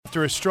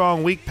after a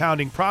strong week,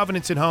 pounding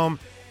Providence at home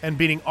and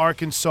beating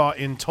Arkansas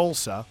in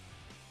Tulsa.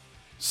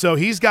 So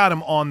he's got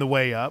him on the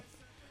way up.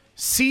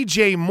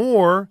 C.J.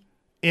 Moore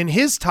in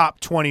his top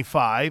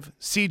 25,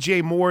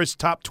 C.J. Moore's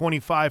top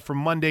 25 from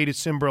Monday,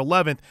 December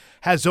 11th,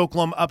 has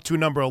Oklahoma up to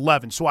number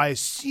 11. So I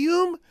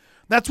assume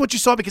that's what you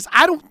saw because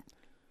I'm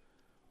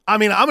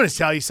going to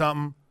tell you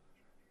something.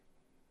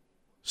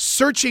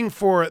 Searching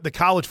for the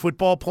college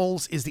football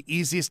polls is the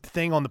easiest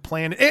thing on the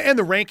planet, and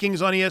the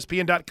rankings on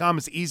ESPN.com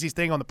is the easiest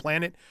thing on the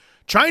planet.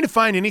 Trying to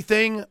find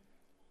anything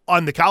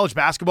on the college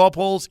basketball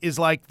polls is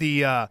like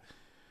the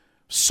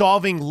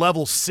solving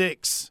level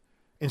 6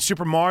 in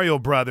Super Mario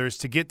Brothers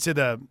to get to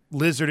the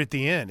lizard at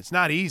the end. It's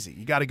not easy.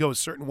 You got to go a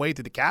certain way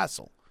to the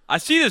castle. I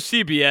see the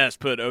CBS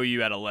put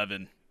OU at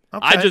 11.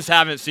 Okay. I just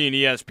haven't seen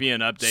ESPN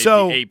update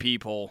the AP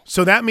poll.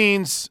 So that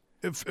means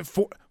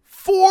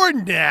for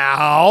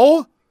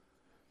now,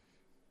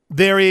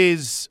 there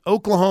is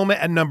Oklahoma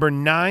at number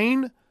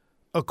 9,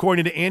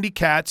 according to Andy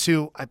Katz,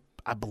 who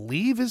I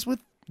believe is with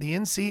the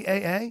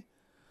NCAA.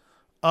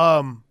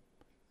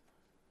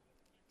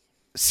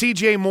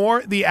 C.J.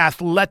 Moore, The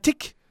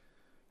Athletic,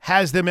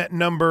 has them at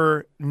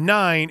number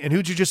 9. And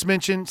who'd you just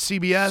mention?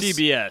 CBS?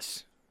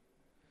 CBS.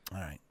 All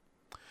right.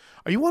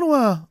 You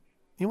want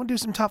to do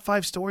some top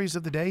 5 stories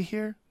of the day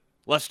here?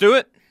 Let's do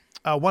it.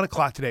 1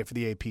 o'clock today for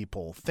the AP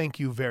poll. Thank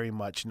you very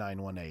much,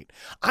 918.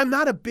 I'm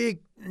not a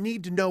big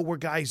need to know where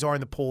guys are in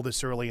the poll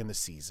this early in the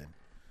season.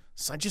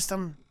 So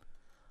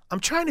I'm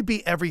trying to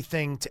be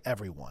everything to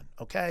everyone,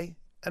 okay?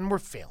 And we're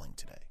failing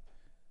today.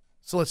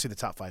 So let's do the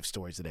top 5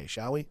 stories today,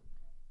 shall we?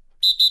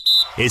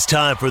 It's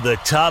time for the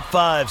top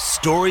 5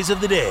 stories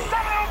of the day.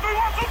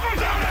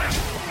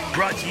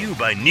 Brought to you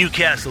by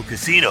Newcastle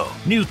Casino.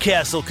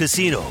 Newcastle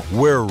Casino,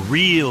 where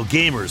real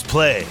gamers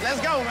play.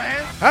 Let's go,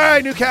 man. All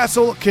right,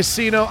 Newcastle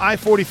Casino,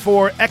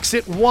 I-44,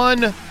 exit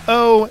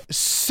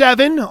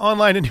 107,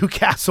 online at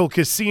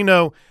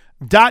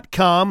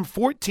newcastlecasino.com.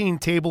 14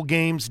 table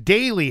games,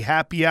 daily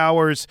happy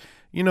hours.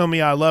 You know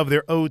me, I love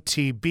their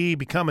OTB.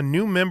 Become a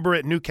new member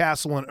at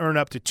Newcastle and earn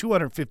up to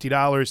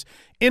 $250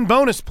 in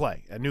bonus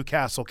play at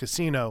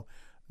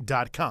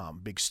newcastlecasino.com.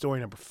 Big story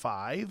number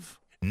 5.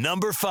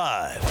 Number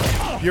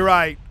 5. You're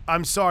right.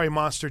 I'm sorry,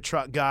 monster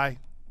truck guy.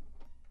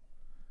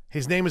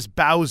 His name is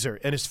Bowser,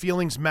 and his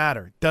feelings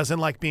matter. Doesn't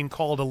like being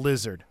called a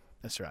lizard.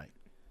 That's right.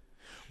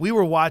 We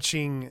were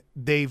watching,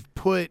 they've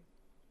put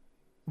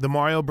the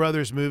Mario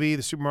Brothers movie,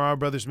 the Super Mario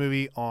Brothers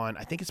movie on,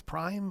 I think it's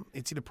Prime.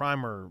 It's either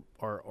Prime or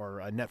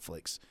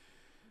Netflix.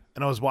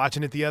 And I was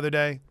watching it the other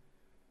day.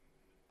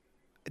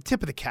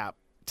 Tip of the cap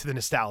to the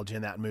nostalgia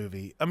in that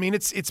movie. I mean,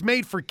 it's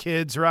made for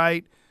kids,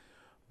 right?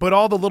 But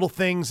all the little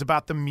things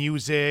about the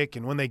music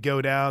and when they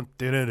go down,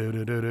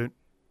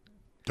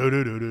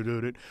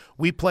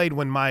 we played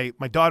when my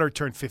daughter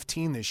turned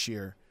 15 this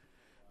year,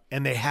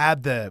 and they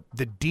had the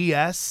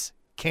DS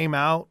came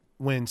out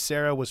when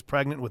Sarah was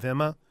pregnant with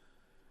Emma.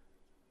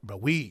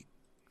 But we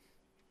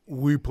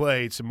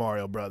played some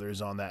Mario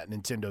Brothers on that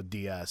Nintendo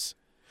DS.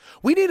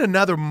 We need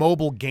another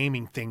mobile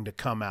gaming thing to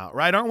come out,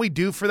 right? Aren't we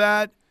due for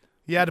that?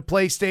 You had the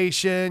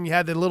PlayStation. You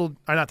had the little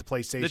 – or not the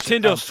PlayStation.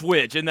 Nintendo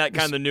Switch. Isn't that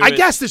kind of the newest? I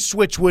guess the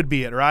Switch would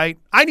be it, right?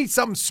 I need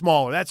something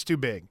smaller. That's too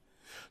big.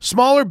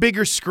 Smaller,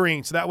 bigger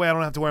screen, so that way I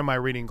don't have to wear my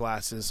reading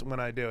glasses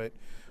when I do it.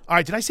 All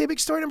right, did I say big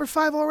story number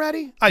 5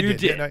 already? I did.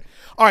 Didn't I?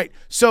 All right,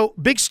 so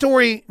big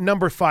story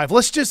number 5.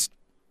 Let's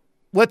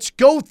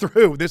go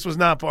through – this was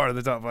not part of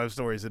the top 5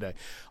 stories today.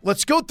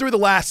 Let's go through the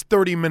last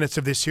 30 minutes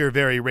of this here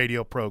very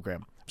radio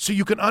program so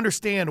you can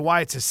understand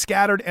why it's as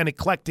scattered and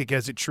eclectic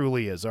as it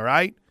truly is, all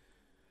right?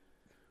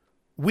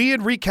 We had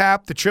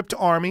recapped the trip to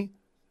Army,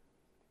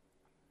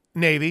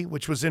 Navy,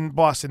 which was in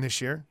Boston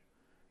this year.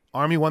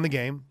 Army won the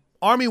game.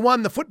 Army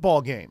won the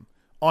football game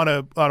on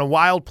a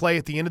wild play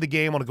at the end of the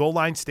game on a goal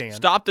line stand.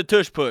 Stop the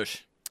tush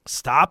push.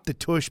 Stop the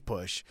tush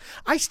push.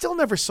 I still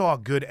never saw a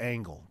good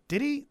angle.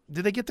 Did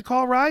they get the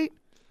call right?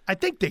 I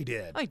think they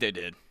did. I think they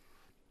did.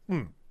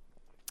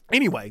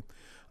 Anyway,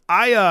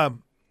 I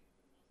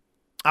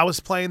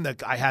was playing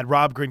I had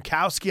Rob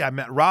Gronkowski. I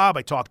met Rob.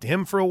 I talked to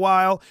him for a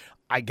while.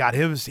 I got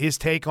his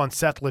take on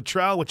Seth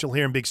Luttrell, which you'll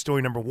hear in big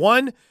story number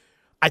 1.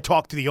 I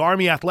talked to the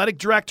Army athletic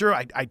director.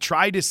 I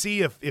tried to see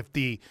if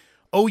the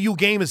OU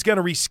game is going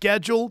to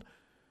reschedule.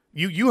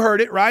 You heard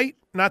it, right?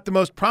 Not the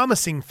most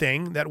promising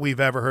thing that we've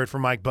ever heard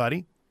from Mike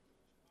Buddy.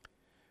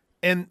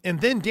 And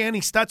then Danny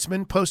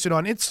Stutzman posted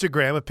on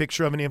Instagram a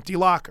picture of an empty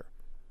locker.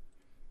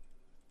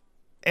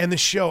 And the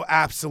show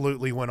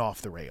absolutely went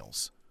off the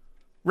rails,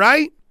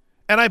 right?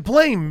 And I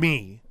blame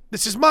me.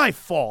 This is my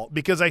fault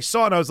because I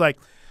saw it and I was like,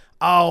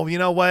 oh, you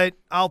know what?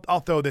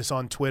 I'll throw this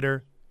on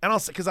Twitter, and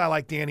because I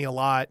like Danny a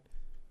lot.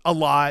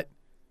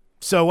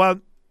 So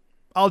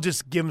I'll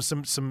just give him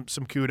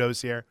some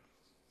kudos here.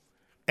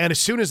 And as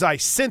soon as I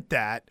sent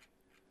that,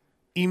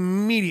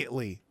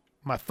 immediately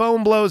my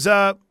phone blows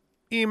up,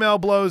 email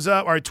blows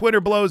up, or Twitter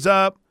blows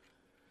up.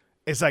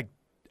 It's like,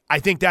 I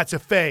think that's a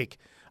fake.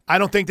 I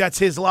don't think that's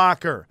his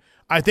locker.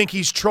 I think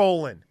he's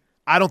trolling.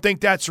 I don't think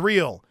that's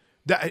real.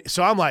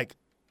 So I'm like,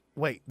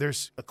 wait,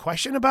 there's a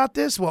question about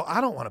this? Well,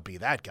 I don't want to be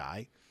that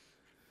guy.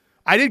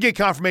 I did get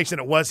confirmation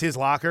it was his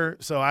locker,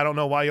 so I don't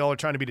know why y'all are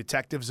trying to be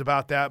detectives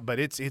about that, but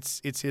it's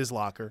his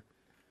locker.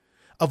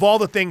 Of all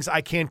the things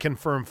I can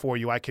confirm for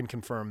you, I can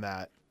confirm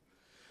that.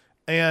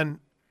 And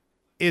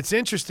it's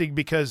interesting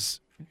because,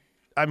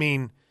 I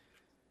mean,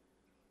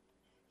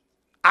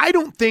 I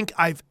don't think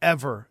I've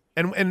ever,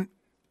 and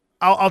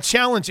I'll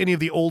challenge any of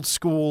the old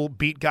school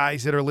beat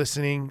guys that are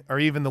listening, or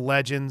even the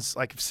legends,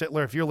 like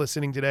Sittler, if you're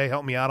listening today,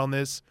 help me out on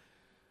this.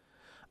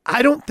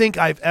 I don't think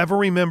I've ever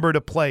remembered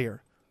a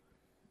player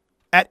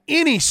at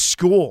any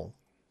school,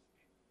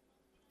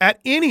 I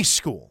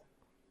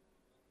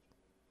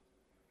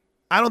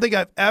don't think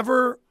I've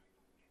ever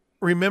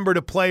remembered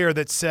a player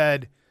that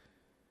said,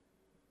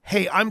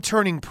 hey, I'm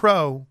turning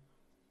pro,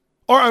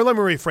 or let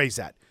me rephrase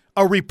that,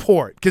 a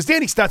report, because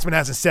Danny Stutzman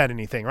hasn't said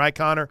anything, right,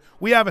 Connor?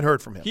 We haven't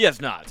heard from him. He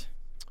has not.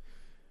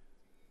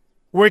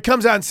 Where he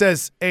comes out and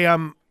says, hey,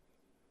 I'm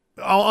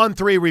on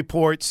 3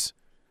 reports.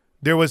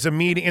 There was a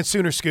meeting, and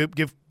Sooner Scoop,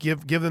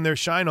 give them their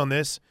shine on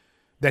this,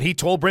 that he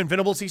told Brent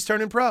Venables he's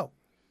turning pro.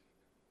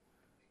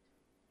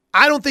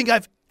 I don't think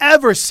I've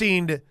ever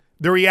seen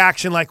the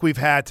reaction like we've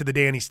had to the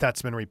Danny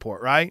Stutzman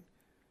report, right?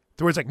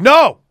 The words like,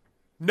 no,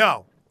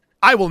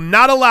 I will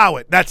not allow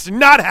it. That's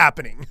not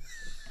happening.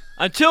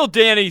 Until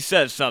Danny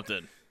says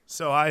something.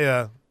 So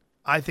I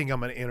think I'm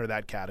going to enter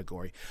that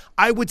category.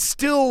 I would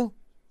still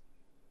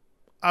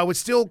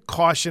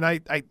caution.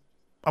 I'm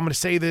going to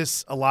say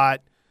this a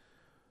lot,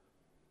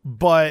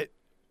 but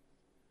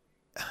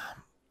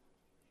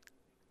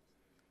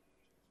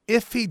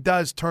if he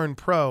does turn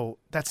pro,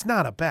 that's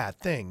not a bad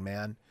thing,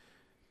 man.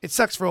 It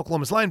sucks for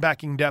Oklahoma's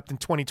linebacking depth in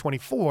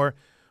 2024,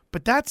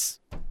 but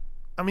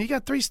you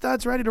got 3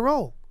 studs ready to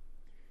roll.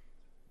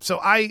 So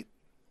I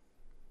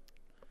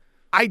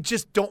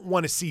just don't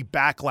want to see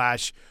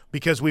backlash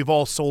because we've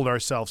all sold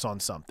ourselves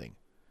on something.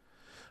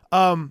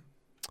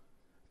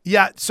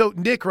 Yeah, so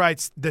Nick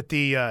writes that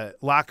the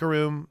locker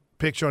room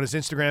picture on his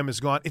Instagram is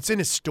gone. It's in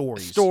his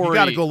stories. You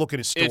got to go look at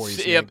his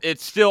stories.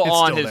 It's still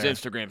on still his there.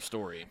 Instagram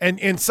story.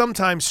 And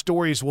sometimes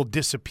stories will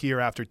disappear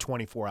after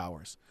 24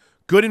 hours.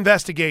 Good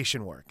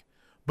investigation work.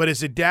 But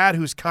as a dad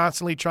who's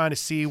constantly trying to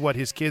see what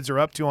his kids are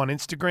up to on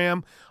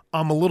Instagram,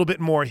 I'm a little bit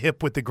more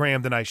hip with the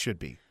gram than I should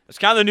be. It's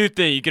kind of the new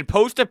thing. You can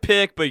post a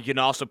pic, but you can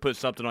also put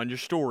something on your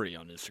story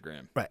on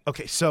Instagram. Right.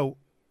 Okay, so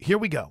here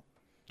we go.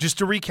 Just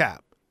to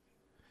recap.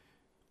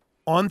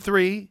 On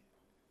 3,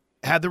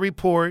 had the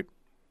report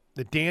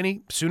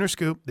that Sooner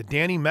Scoop, that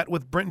Danny met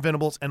with Brent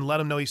Venables and let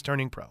him know he's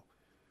turning pro.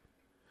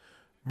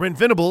 Brent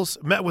Venables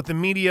met with the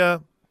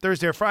media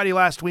Thursday or Friday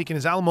last week in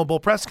his Alamo Bowl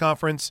press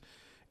conference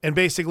and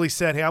basically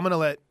said, hey, I'm going to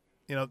let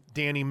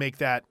Danny make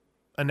that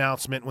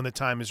announcement when the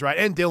time is right,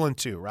 and Dylan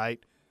too, right?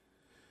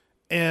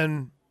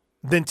 And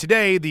then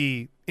today,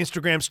 the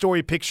Instagram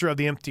story picture of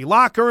the empty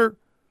locker,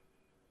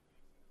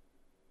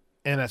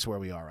 and that's where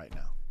we are right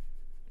now.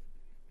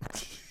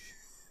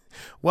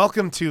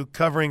 Welcome to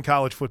covering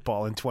college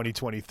football in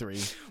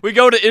 2023. We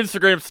go to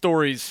Instagram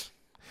stories.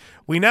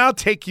 We now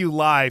take you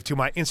live to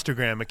my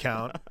Instagram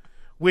account,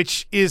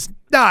 which is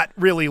not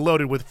really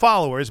loaded with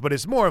followers, but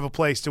it's more of a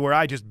place to where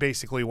I just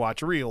basically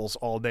watch reels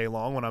all day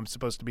long when I'm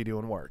supposed to be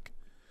doing work.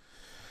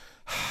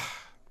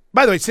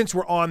 By the way, since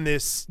we're on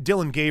this,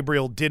 Dylan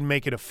Gabriel did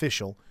make it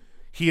official.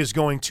 He is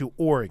going to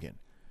Oregon.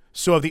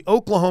 So of the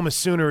Oklahoma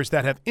Sooners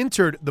that have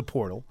entered the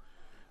portal,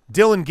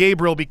 Dylan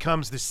Gabriel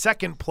becomes the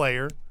second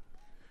player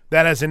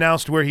that has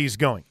announced where he's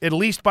going, at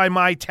least by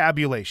my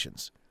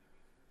tabulations.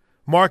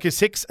 Marcus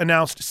Hicks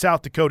announced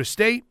South Dakota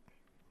State.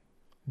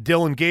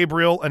 Dylan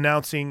Gabriel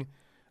announcing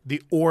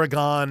the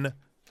Oregon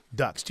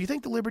Ducks. Do you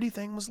think the Liberty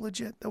thing was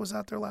legit that was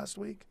out there last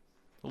week?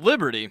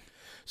 Liberty?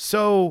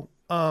 So,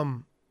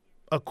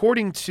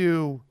 according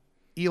to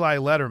Eli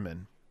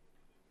Letterman,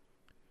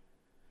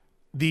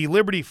 the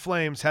Liberty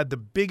Flames had the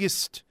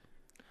biggest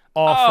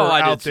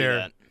offer out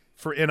there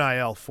for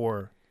NIL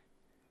for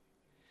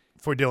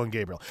Dylan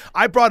Gabriel.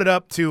 I brought it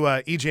up to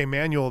EJ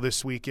Manuel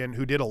this weekend,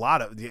 who did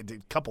a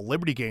couple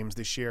Liberty games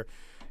this year,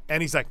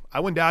 and he's like, I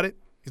wouldn't doubt it.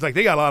 He's like,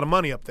 they got a lot of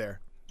money up there.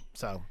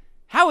 So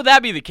how would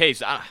that be the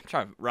case? I'm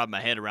trying to wrap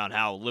my head around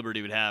how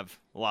Liberty would have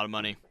a lot of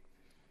money.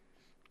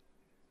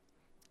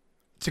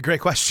 It's a great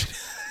question.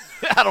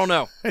 I don't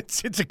know.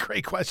 It's a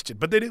great question,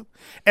 but they do.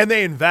 And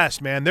they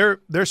invest, man. Their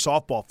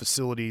softball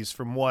facilities,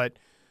 from what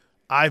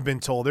I've been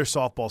told, their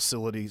softball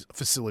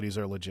facilities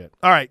are legit.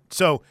 All right,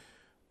 so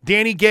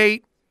Danny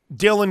Gate,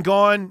 Dylan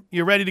gone.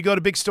 You ready to go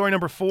to big story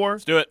number 4?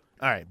 Let's do it.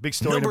 All right, big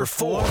story Number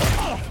 4.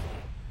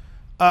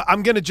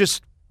 I'm going to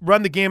just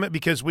run the gamut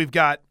because we've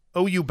got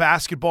OU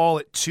basketball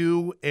at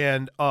 2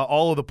 and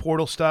all of the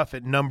portal stuff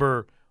at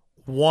number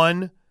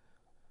 1.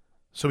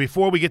 So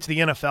before we get to the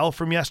NFL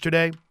from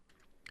yesterday,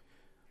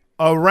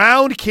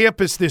 around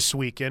campus this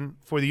weekend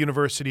for the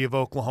University of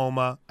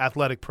Oklahoma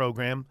athletic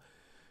program,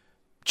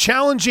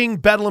 challenging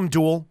Bedlam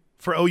duel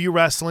for OU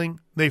wrestling.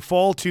 They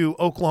fall to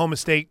Oklahoma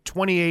State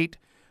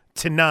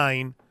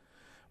 28-9.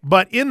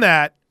 But in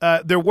that,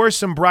 there were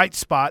some bright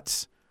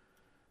spots.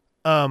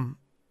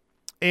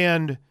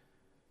 And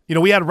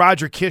we had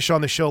Roger Kish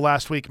on the show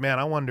last week. Man,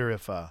 I wonder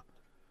if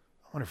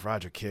wonder if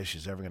Roger Kish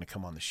is ever going to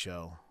come on the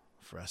show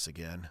for us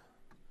again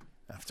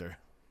after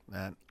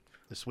that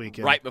this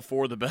weekend. Right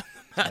before the match.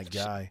 My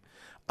guy.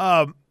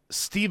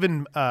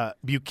 Stephen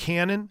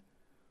Buchanan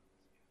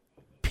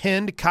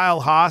pinned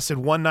Kyle Haas at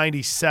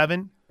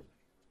 197.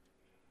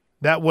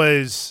 That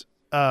was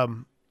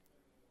the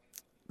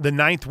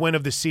 9th win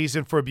of the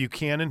season for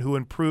Buchanan, who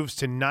improves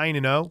to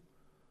 9-0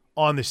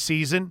 on the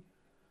season.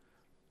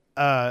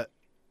 And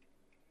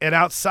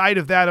outside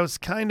of that, it was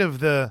kind of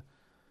the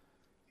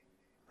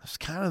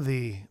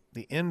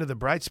end of the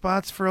bright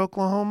spots for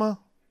Oklahoma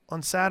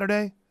on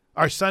Sunday,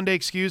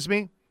 excuse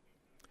me.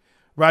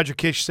 Roger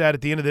Kish said at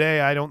the end of the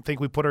day, I don't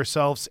think we put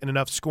ourselves in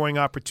enough scoring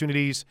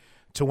opportunities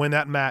to win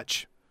that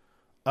match.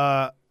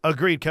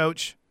 Agreed,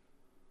 Coach.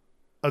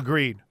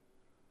 Agreed.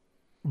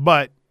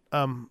 But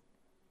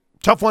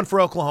tough one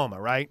for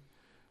Oklahoma, right?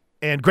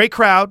 And great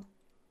crowd.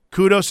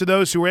 Kudos to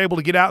those who were able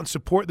to get out and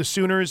support the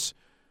Sooners.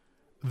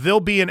 They'll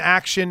be in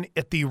action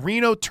at the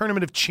Reno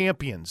Tournament of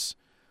Champions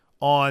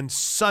on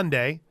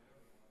Sunday.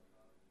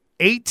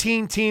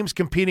 18 teams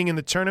competing in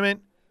the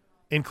tournament,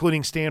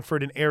 including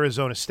Stanford and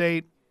Arizona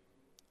State.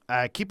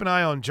 Keep an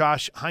eye on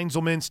Josh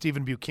Heinzelman,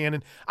 Stephen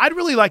Buchanan. I'd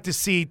really like to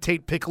see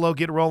Tate Piccolo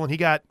get rolling. He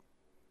got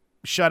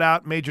shut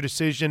out, major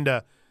decision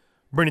to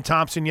Brennan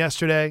Thompson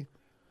yesterday.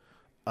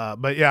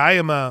 But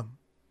yeah,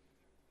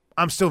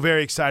 I'm still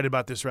very excited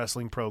about this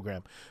wrestling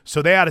program.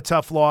 So they had a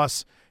tough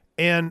loss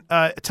and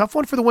a tough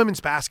one for the women's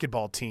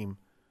basketball team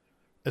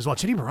as well.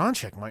 Jenny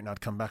Baranchek might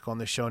not come back on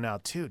this show now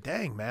too.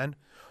 Dang, man.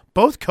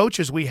 Both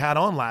coaches we had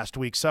on last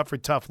week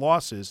suffered tough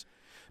losses.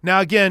 Now,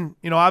 again,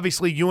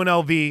 obviously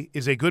UNLV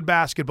is a good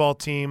basketball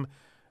team.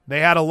 They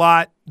had a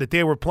lot that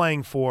they were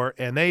playing for,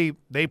 and they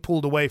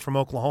pulled away from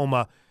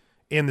Oklahoma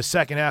in the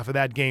second half of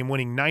that game,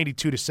 winning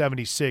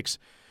 92-76.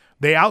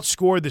 They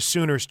outscored the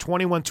Sooners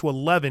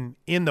 21-11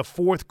 in the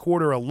fourth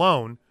quarter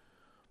alone.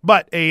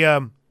 But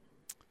a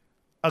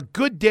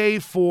good day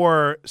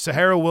for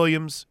Sahara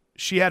Williams.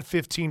 She had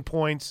 15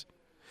 points.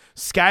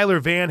 Skylar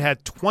Vann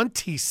had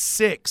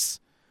 26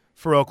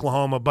 for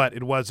Oklahoma, but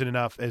it wasn't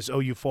enough as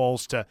OU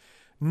falls to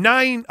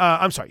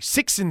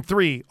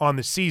 6-3 on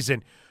the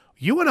season.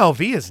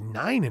 UNLV is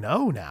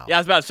 9-0 now. Yeah, I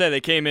was about to say they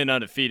came in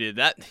undefeated.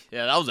 That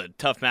was a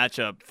tough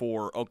matchup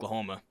for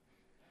Oklahoma.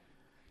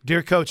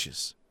 Dear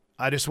coaches,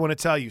 I just want to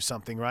tell you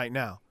something right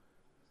now.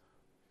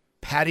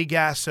 Patty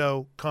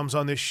Gasso comes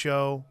on this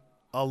show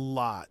a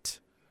lot,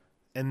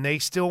 and they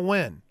still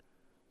win.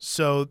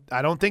 So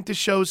I don't think the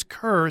show's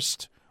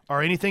cursed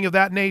or anything of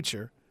that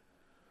nature.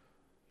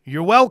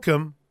 You're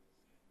welcome.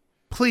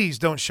 Please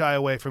don't shy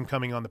away from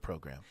coming on the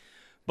program.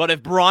 But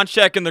if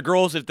Baranchek and the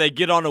girls, if they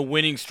get on a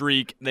winning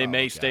streak, they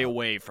may stay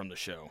away from the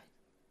show.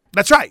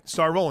 That's right.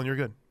 Start rolling. You're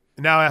good.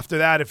 Now after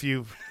that, if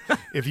you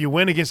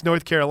win against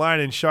North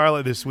Carolina and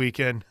Charlotte this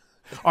weekend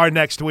or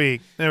next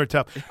week, they were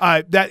tough.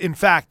 In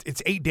fact,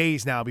 it's 8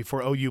 days now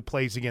before OU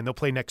plays again. They'll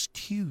play next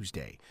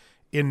Tuesday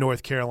in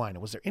North Carolina.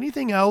 Was there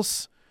anything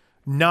else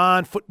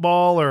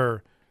non-football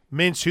or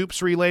men's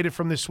hoops related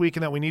from this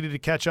weekend that we needed to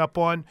catch up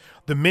on?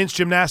 The men's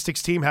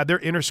gymnastics team had their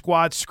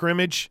inter-squad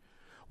scrimmage.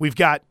 We've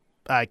got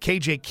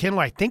KJ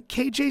Kindler. I think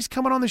KJ's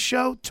coming on the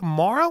show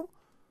tomorrow.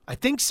 I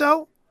think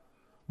so.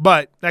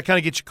 But that kind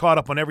of gets you caught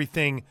up on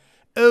everything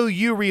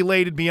OU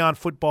related beyond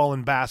football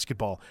and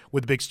basketball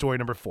with big story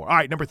number 4. All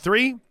right, number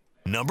 3.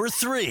 Number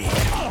 3.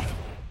 All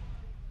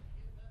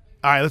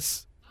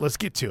right, let's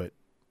get to it.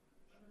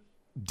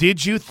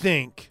 Did you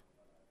think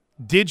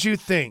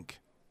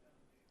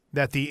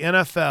that the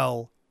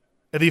NFL,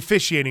 the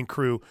officiating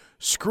crew,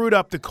 screwed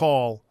up the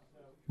call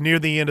near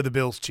the end of the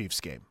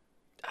Bills-Chiefs game?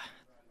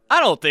 I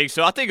don't think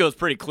so. I think it was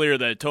pretty clear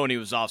that Tony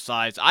was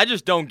offsides. I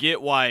just don't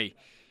get why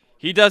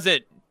he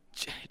doesn't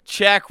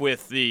check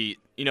with the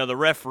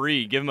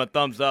referee, give him a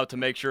thumbs up to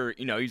make sure,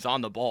 he's on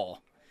the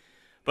ball.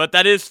 But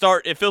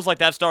it feels like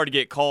that started to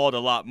get called a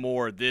lot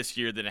more this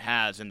year than it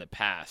has in the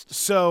past.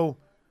 So,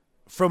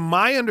 from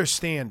my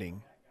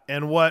understanding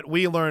and what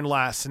we learned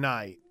last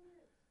night,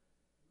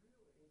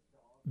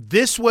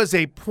 this was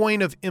a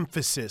point of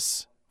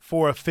emphasis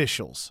for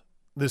officials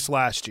this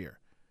last year.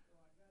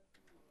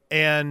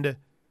 And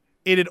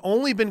it had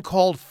only been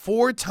called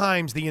 4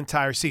 times the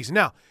entire season.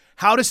 Now,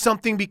 how does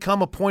something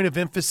become a point of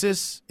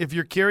emphasis, if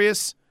you're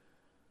curious?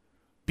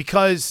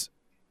 Because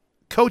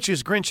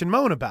coaches grinch and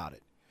moan about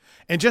it.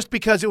 And just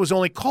because it was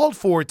only called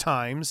 4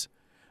 times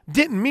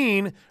didn't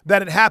mean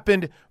that it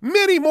happened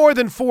many more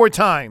than 4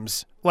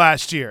 times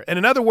last year. And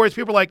in other words,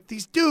 people are like,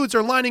 these dudes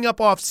are lining up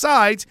off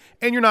sides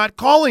and you're not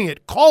calling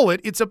it. Call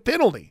it. It's a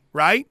penalty,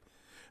 right?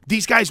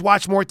 These guys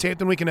watch more tape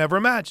than we can ever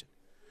imagine.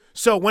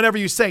 So whenever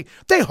you say,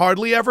 they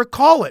hardly ever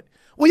call it.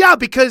 Well, yeah,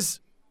 because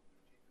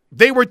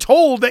they were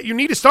told that you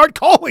need to start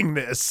calling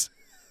this.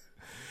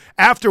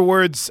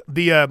 Afterwards,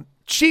 the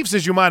Chiefs,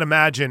 as you might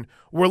imagine,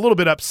 were a little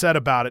bit upset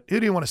about it. Who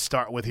do you want to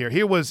start with here?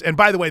 And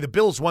by the way, the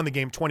Bills won the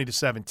game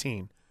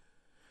 20-17.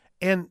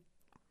 And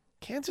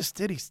Kansas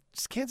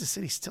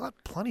City still had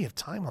plenty of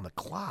time on the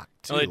clock,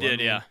 too. Oh, they did,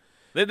 yeah.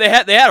 They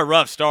had a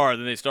rough start,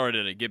 then they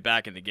started to get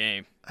back in the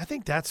game. I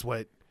think that's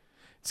what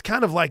 – it's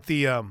kind of like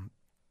the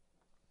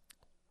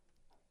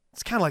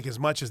it's kind of like as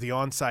much as the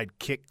onside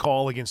kick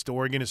call against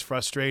Oregon is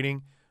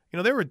frustrating.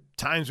 There were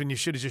times when you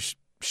should have just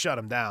shut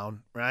them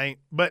down, right?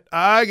 But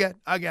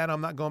again,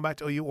 I'm not going back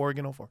to OU,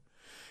 Oregon 04.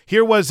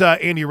 Here was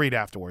Andy Reid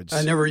afterwards.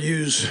 I never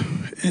use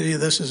any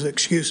of this as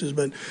excuses,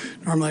 but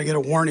normally I get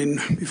a warning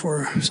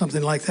before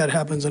something like that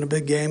happens in a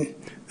big game.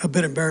 A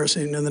bit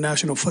embarrassing in the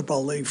National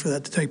Football League for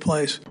that to take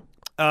place.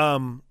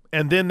 And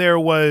then there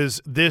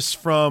was this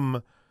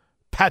from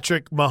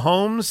Patrick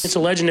Mahomes. It's a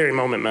legendary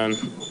moment, man.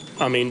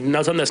 I mean,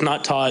 something that's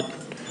not taught,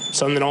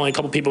 something that only a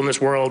couple people in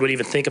this world would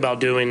even think about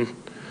doing.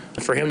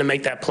 For him to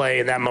make that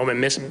play in that moment,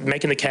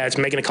 making the catch,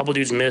 making a couple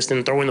dudes miss,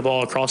 and throwing the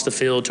ball across the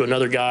field to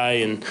another guy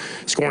and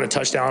scoring a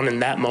touchdown in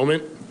that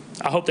moment,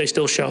 I hope they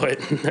still show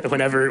it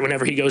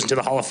whenever he goes into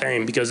the Hall of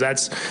Fame, because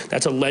that's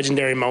a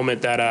legendary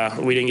moment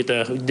that we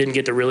didn't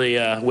get to really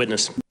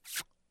witness.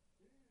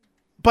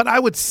 But I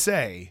would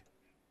say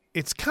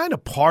it's kind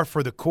of par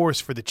for the course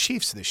for the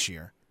Chiefs this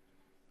year.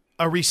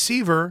 A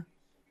receiver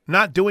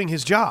not doing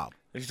his job.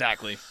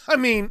 Exactly. I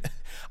mean,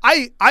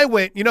 I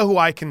went, who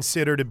I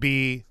consider to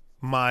be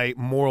my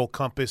moral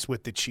compass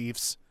with the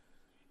Chiefs?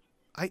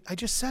 I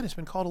just said it's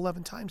been called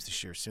 11 times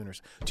this year,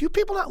 Sooners. Do you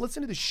people not listen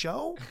to the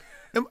show?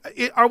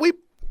 Are we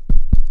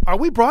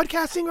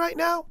broadcasting right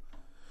now?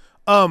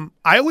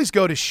 I always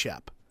go to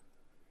Shep,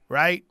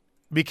 right?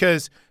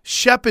 Because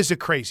Shep is a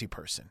crazy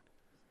person.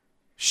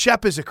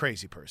 Shep is a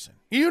crazy person.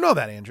 You know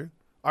that, Andrew,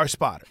 our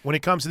spotter, when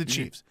it comes to the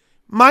Chiefs.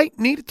 Might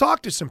need to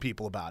talk to some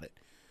people about it.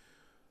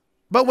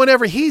 But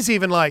whenever he's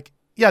even like,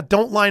 yeah,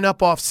 don't line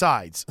up off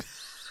sides.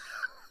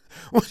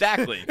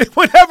 Exactly.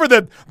 Whenever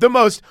the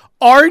most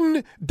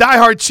ardent,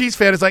 diehard Chiefs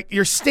fan is like,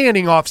 you're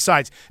standing off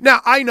sides.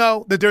 Now, I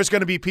know that there's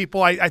going to be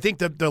people, I think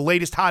the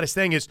latest, hottest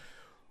thing is,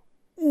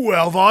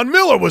 well, Von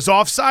Miller was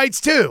off sides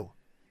too.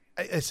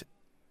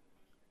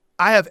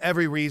 I have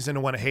every reason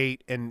to want to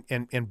hate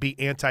and be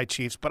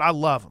anti-Chiefs, but I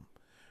love them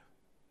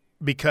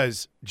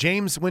because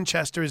James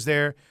Winchester is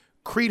there,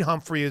 Creed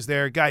Humphrey is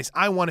there. Guys,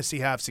 I want to see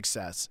have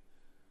success.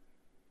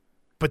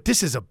 But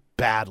this is a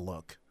bad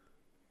look.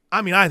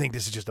 I mean, I think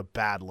this is just a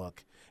bad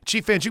look.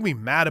 Chief fans, you can be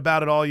mad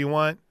about it all you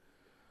want.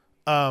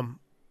 But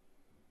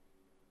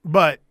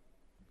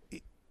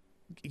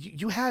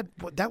you had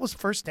 – that was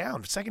first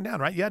down, second down,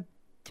 right? You had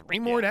 3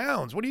 more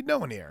downs. What are you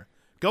doing here?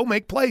 Go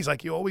make plays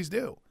like you always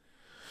do.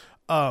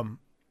 By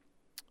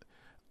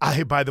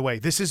the way,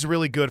 this is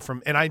really good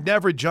from – and I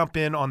never jump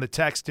in on the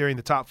text during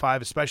the top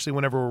 5, especially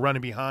whenever we're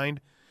running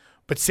behind.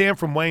 But Sam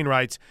from Wayne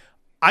writes,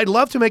 I'd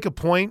love to make a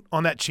point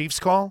on that Chiefs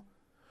call.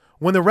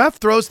 When the ref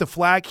throws the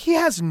flag, he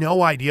has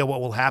no idea what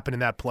will happen in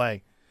that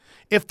play.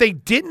 If they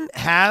don't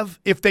have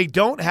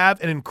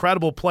an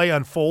incredible play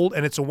unfold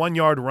and it's a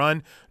 1-yard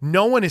run,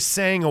 no one is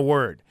saying a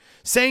word.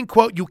 Saying,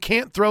 quote, you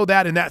can't throw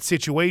that in that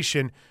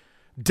situation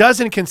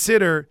doesn't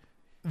consider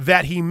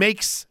that he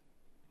makes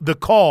the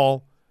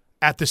call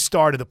at the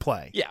start of the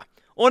play. Yeah.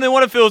 Well, and then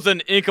what if it was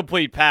an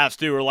incomplete pass,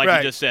 too, or like right.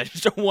 you just said,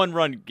 just a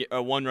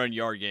one-run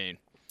yard gain.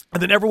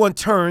 And then everyone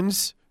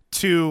turns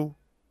to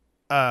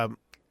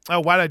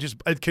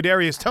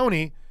Kadarius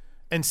Toney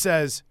and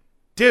says,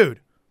 dude,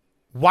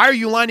 why are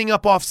you lining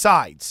up off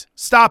sides?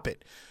 Stop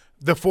it.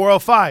 The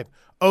 405.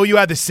 Oh, you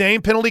had the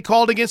same penalty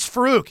called against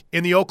Farouk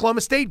in the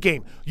Oklahoma State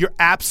game. You're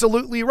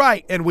absolutely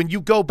right. And when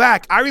you go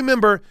back, I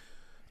remember,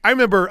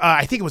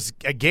 I think it was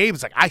Gabe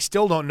was like, I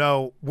still don't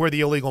know where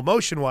the illegal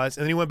motion was.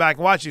 And then he went back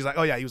and watched. He's like,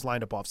 oh, yeah, he was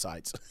lined up off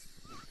sides.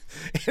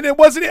 And it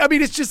wasn't, I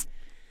mean, it's just,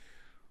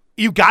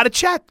 you got to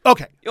check.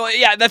 Okay.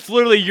 Yeah, that's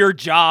literally your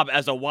job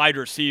as a wide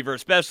receiver,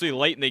 especially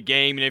late in the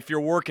game, and if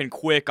you're working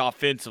quick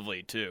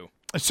offensively too.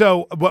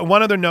 So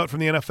one other note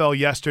from the NFL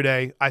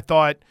yesterday, I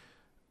thought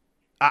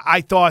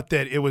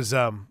that it was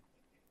a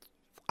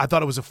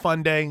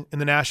fun day in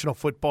the National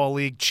Football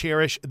League.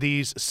 Cherish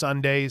these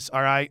Sundays,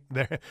 all right?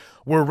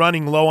 We're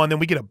running low on them.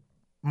 We get a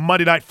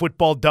Monday Night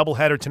Football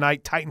doubleheader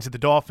tonight, Titans at the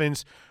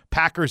Dolphins,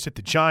 Packers at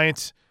the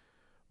Giants.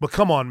 But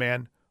come on,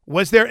 man.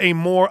 Was there a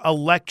more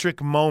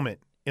electric moment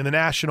in the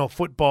National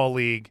Football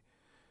League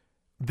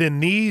than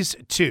these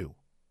two?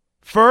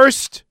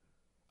 First,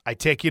 I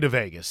take you to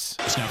Vegas.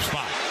 Snap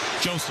spot.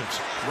 Joseph's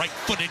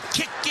right-footed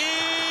kick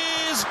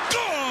is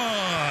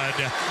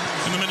good!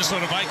 And the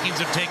Minnesota Vikings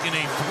have taken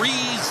a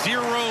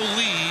 3-0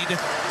 lead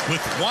with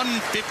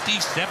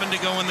 1:57 to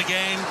go in the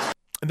game.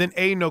 And then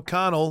Aiden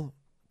O'Connell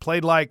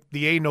played like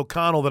the Aiden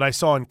O'Connell that I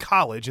saw in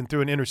college and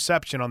threw an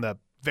interception on the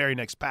very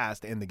next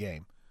pass to end the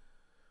game.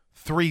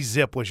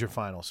 3-0 was your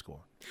final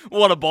score.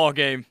 What a ball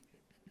game.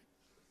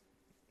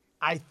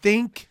 I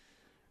think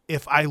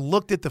if I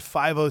looked at the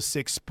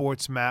 506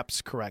 Sports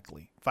maps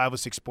correctly,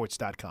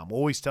 506sports.com will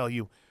always tell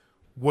you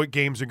what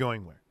games are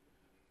going where.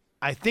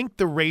 I think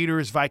the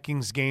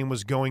Raiders-Vikings game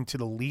was going to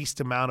the least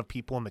amount of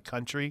people in the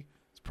country.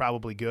 It's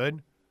probably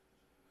good.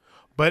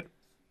 But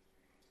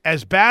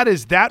as bad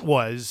as that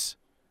was,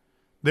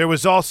 there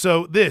was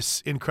also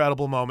this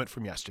incredible moment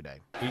from yesterday.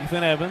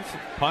 Ethan Evans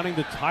punting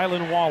to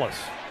Tylan Wallace.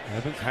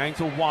 Evans hangs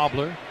a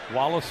wobbler.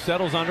 Wallace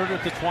settles under it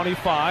at the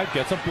 25.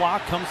 Gets a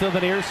block. Comes to the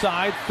near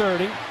side.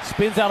 30.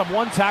 Spins out of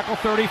one tackle.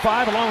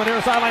 35. Along the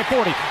near sideline.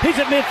 40. He's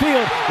at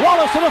midfield.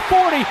 Wallace to the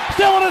 40.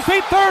 Still on his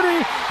feet.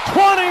 30.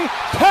 20.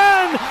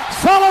 10.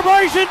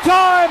 Celebration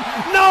time.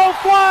 No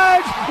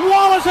flags.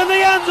 Wallace in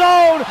the end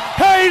zone.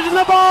 Hayes in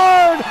the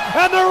barn.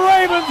 And the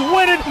Ravens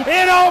win it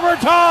in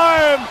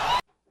overtime.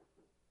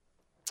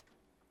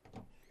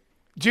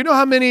 Do you know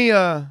how many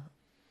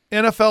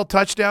NFL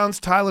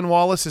touchdowns Tylan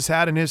Wallace has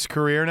had in his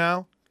career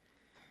now?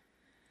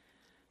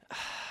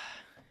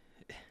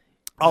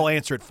 I'll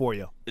answer it for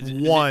you.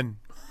 One.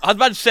 I was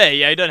about to say,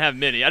 yeah, he doesn't have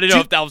many. I didn't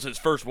know if that was his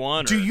first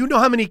one. Do you know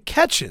how many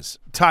catches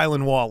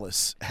Tylan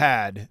Wallace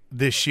had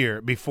this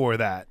year before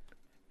that?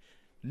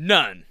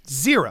 None.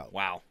 0.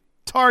 Wow.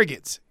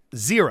 Targets,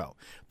 0.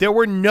 There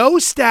were no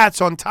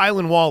stats on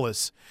Tylan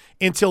Wallace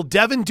until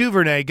Devin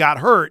Duvernay got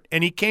hurt,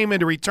 and he came in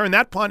to return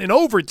that punt in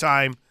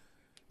overtime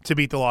to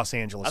beat the Los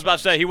Angeles. I was about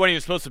to say, he wasn't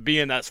even supposed to be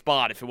in that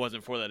spot if it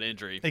wasn't for that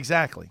injury.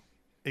 Exactly.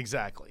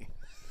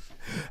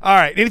 All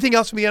right. Anything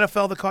else from the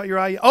NFL that caught your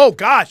eye? Oh,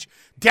 gosh.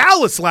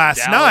 Dallas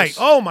last night.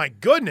 Oh, my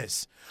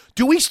goodness.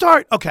 Do we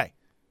start? Okay.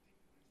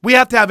 We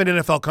have to have an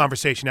NFL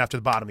conversation after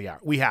the bottom of the hour.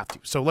 We have to.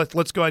 So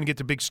let's go ahead and get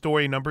to big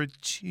story number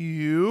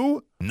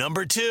 2.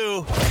 Number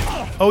 2.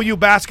 OU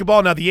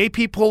basketball. Now, the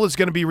AP poll is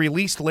going to be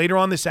released later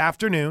on this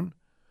afternoon.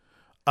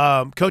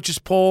 Coach's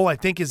poll, I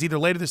think, is either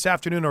later this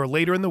afternoon or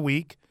later in the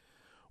week.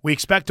 We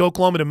expect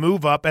Oklahoma to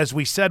move up. As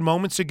we said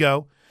moments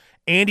ago,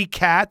 Andy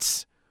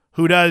Katz,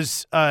 who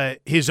does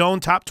his own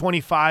top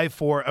 25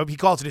 for, he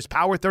calls it his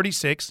Power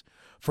 36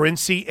 for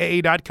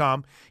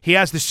NCAA.com. He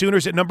has the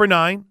Sooners at number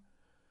 9.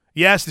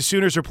 Yes, the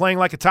Sooners are playing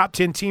like a top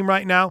 10 team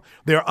right now.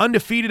 They're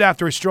undefeated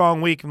after a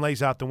strong week and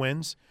lays out the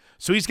wins.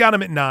 So he's got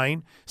them at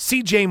 9.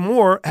 CJ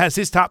Moore has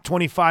his top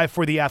 25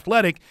 for The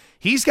Athletic.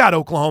 He's got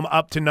Oklahoma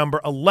up to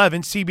number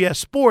 11. CBS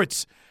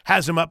Sports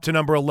has him up to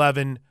number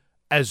 11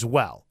 as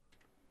well.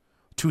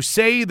 To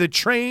say the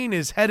train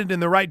is headed in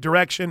the right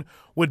direction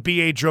would be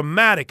a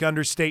dramatic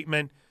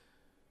understatement.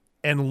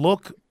 And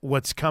look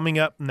what's coming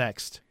up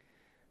next.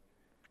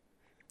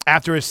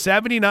 After a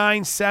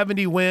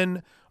 79-70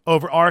 win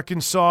over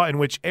Arkansas, in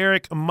which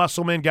Eric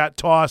Musselman got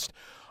tossed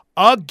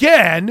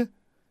again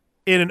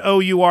in an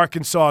OU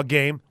Arkansas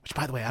game, which,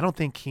 by the way, I don't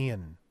think he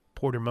and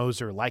Porter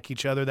Moser like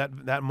each other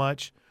that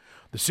much.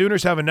 The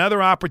Sooners have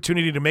another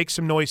opportunity to make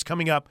some noise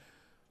coming up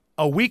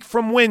a week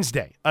from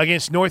Wednesday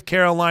against North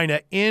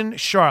Carolina in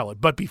Charlotte.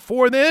 But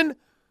before then,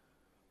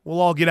 we'll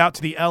all get out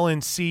to the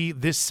LNC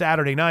this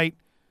Saturday night,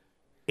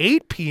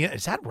 8 p.m.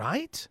 Is that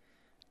right?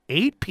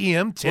 8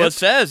 p.m. tip. Well, it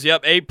says,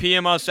 8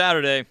 p.m. on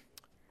Saturday.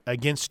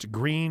 Against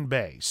Green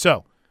Bay.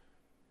 So,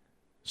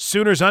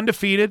 Sooners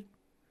undefeated,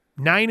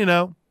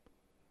 9-0.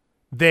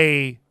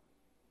 They've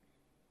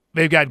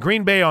got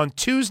Green Bay on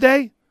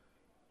Tuesday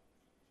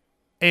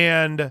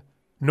and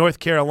North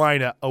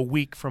Carolina a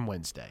week from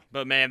Wednesday.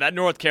 But, man, that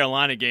North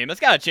Carolina game, that's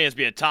got a chance to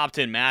be a top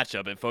 10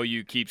 matchup if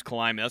OU keeps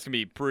climbing. That's going to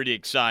be pretty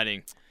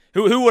exciting.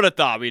 Who would have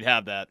thought we'd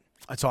have that?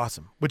 That's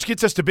awesome. Which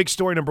gets us to big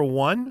story number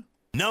 1.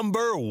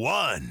 Number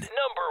one.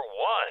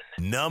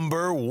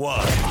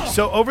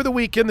 So over the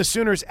weekend, the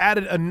Sooners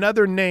added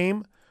another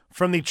name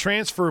from the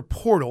transfer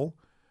portal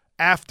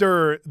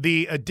after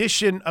the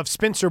addition of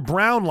Spencer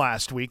Brown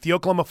last week. The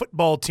Oklahoma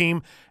football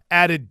team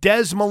added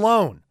Des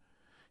Malone.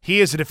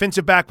 He is a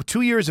defensive back with 2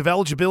 years of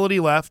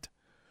eligibility left,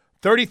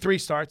 33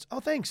 starts.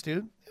 Oh, thanks,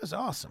 dude. It was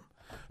awesome.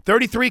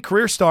 33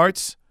 career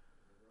starts,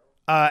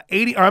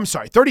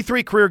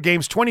 33 career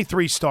games,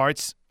 23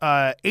 starts,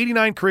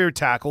 89 career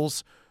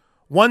tackles,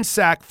 1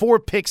 sack, 4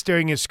 picks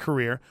during his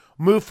career.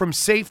 Moved from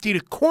safety to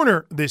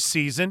corner this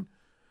season.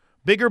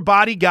 Bigger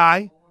body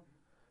guy,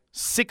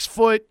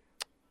 6'2",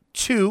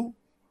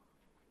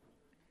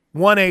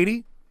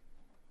 180.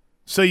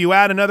 So you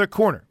add another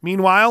corner.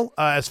 Meanwhile,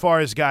 as far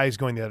as guys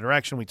going the other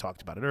direction, we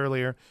talked about it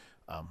earlier.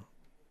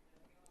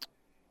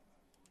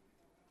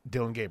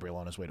 Dylan Gabriel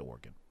on his way to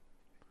Oregon.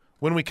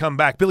 When we come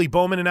back, Billy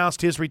Bowman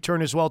announced his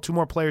return as well. 2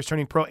 more players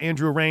turning pro,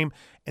 Andrew Rame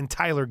and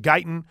Tyler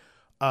Guyton.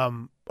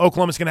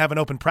 Oklahoma's going to have an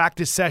open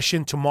practice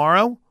session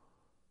tomorrow.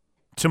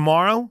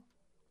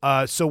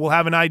 So we'll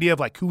have an idea of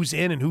like who's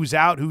in and who's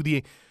out, who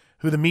the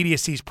media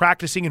sees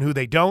practicing and who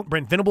they don't.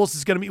 Brent Venables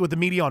is going to meet with the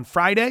media on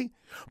Friday.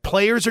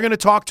 Players are going to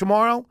talk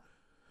tomorrow.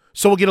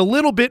 So we'll get a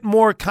little bit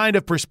more kind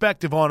of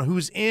perspective on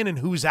who's in and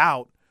who's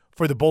out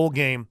for the bowl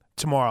game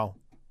tomorrow.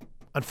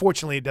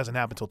 Unfortunately, it doesn't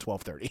happen until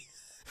 12:30.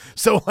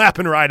 So it'll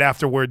happen right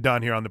after we're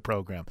done here on the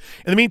program.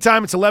 In the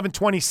meantime, it's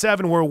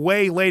 11:27. We're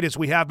way late as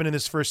we have been in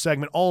this first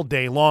segment all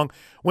day long.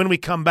 When we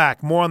come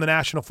back, more on the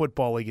National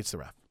Football League. It's the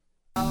Ref.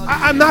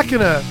 I'm not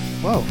gonna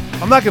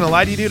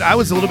lie to you, dude. I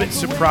was a little bit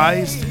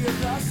surprised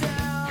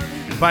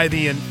by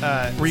the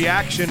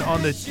reaction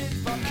on the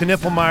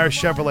Kniffelmeyer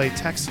Chevrolet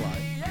text line.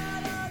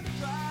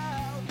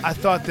 I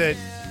thought that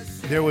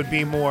there would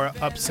be more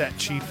upset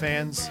Chief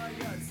fans.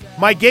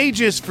 My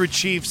gauges for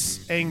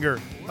Chiefs anger,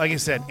 like I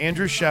said,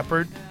 Andrew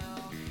Shepard,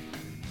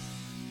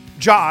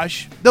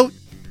 Josh, though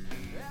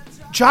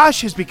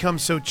Josh has become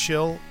so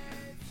chill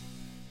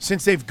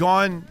since they've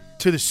gone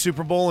to the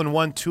Super Bowl and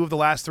won 2 of the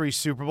last 3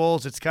 Super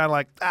Bowls, it's kind of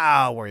like,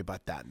 I'll worry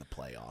about that in the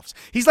playoffs.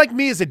 He's like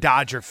me as a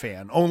Dodger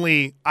fan,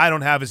 only I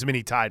don't have as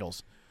many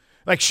titles.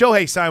 Like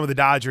Shohei signed with the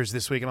Dodgers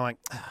this week, and I'm like,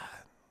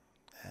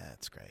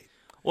 that's great.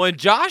 Well, and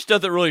Josh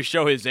doesn't really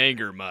show his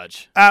anger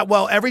much.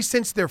 Well, ever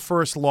since their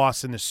first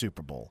loss in the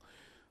Super Bowl.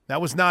 That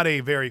was not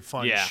a very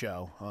fun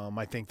show.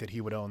 I think that he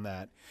would own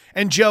that.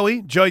 And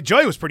Joey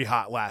was pretty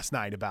hot last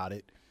night about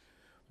it.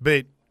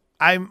 But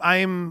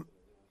I'm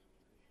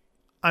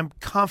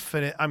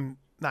confident. I'm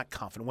not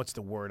confident. What's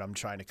the word I'm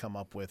trying to come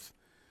up with?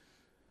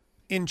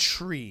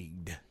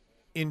 Intrigued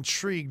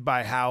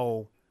by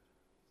how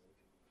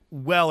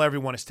well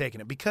everyone is taking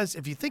it. Because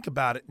if you think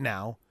about it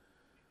now,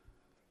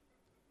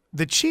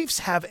 the Chiefs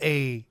have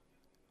I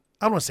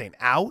don't want to say an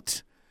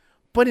out,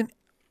 but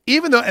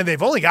even though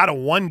they've only got a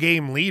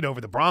 1-game lead over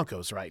the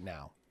Broncos right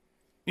now.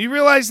 You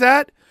realize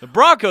that? The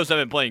Broncos have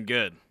been playing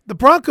good. The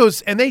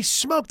Broncos, and they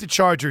smoked the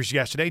Chargers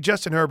yesterday.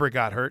 Justin Herbert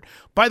got hurt.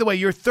 By the way,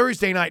 your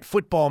Thursday night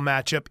football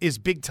matchup is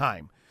big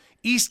time.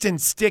 Easton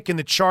Stick and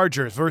the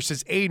Chargers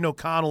versus Aiden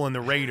O'Connell and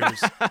the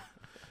Raiders.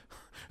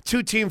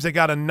 2 teams that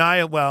got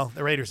annihilated. Well,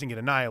 the Raiders didn't get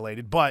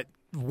annihilated, but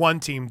one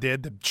team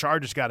did. The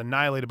Chargers got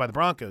annihilated by the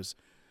Broncos.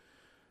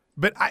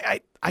 But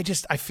I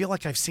feel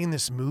like I've seen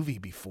this movie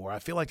before. I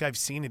feel like I've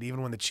seen it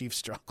even when the Chiefs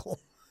struggle.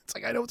 It's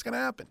like I know what's going to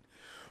happen.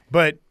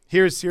 But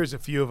here's a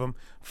few of them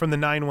from the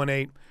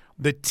 918.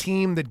 The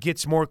team that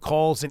gets more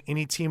calls than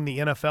any team in the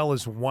NFL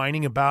is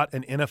whining about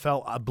an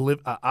NFL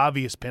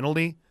obvious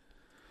penalty.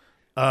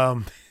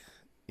 Yeah,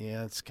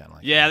 it's kind of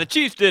like that. The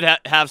Chiefs did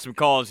have some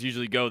calls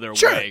usually go their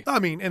way. I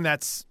mean, and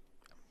that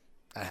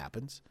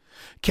happens.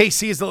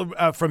 KC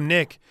is from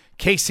Nick.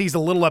 KC's a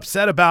little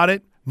upset about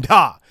it.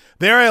 Nah,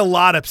 they're a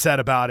lot upset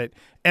about it,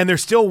 and they're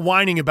still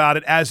whining about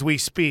it as we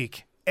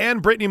speak.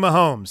 And Brittany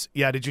Mahomes.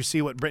 Yeah, did you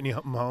see what Brittany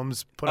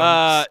Mahomes put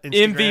on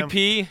Instagram?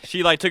 MVP.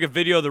 She took a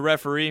video of the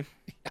referee.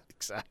 Yeah,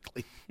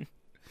 exactly.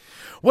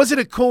 Was it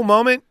a cool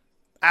moment?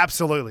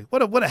 Absolutely.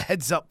 What a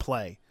heads-up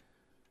play.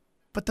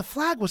 But the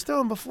flag was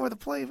thrown before the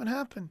play even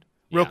happened.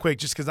 Real quick,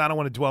 just because I don't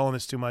want to dwell on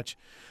this too much.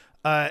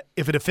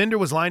 If a defender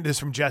was lined – this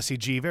is from Jesse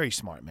G. Very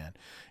smart, man.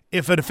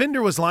 If a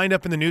defender was lined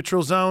up in the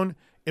neutral zone,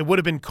 it would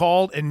have been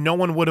called and no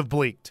one would have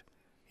bleaked.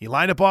 He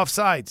lined up off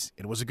sides.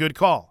 It was a good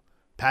call.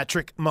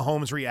 Patrick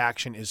Mahomes'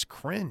 reaction is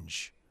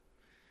cringe.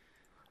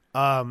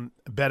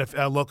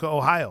 Loco,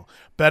 Ohio.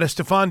 Bet if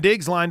Stephon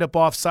Diggs lined up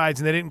off sides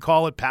and they didn't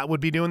call it, Pat would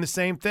be doing the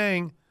same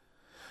thing.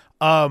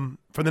 For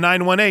the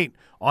 918,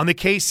 on the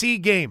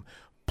KC game,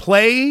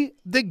 play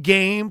the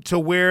game to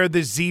where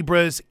the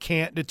Zebras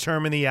can't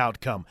determine the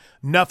outcome.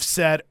 Nuff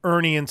said,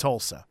 Ernie in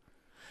Tulsa.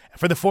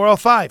 For the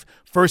 405,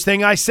 first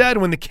thing I said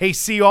when the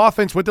KC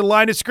offense went to the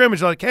line of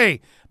scrimmage, like, hey,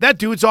 that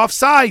dude's off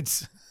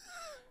sides.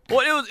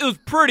 Well, it was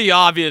pretty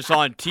obvious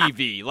on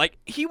TV.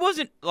 He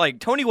wasn't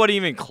Tony wasn't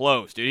even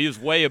close, dude. He was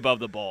way above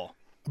the ball.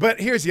 But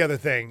here's the other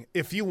thing.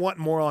 If you want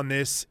more on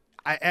this,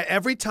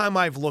 every time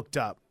I've looked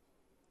up,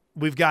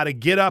 we've got a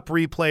Get Up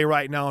replay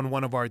right now on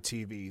one of our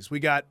TVs. We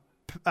got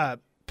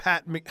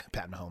Pat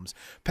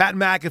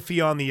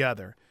McAfee on the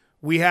other.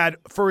 We had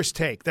First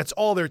Take. That's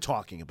all they're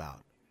talking about.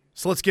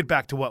 So let's get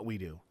back to what we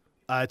do.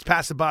 It's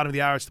past the bottom of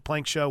the hour. It's the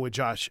Plank Show with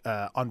Josh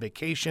on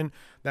vacation.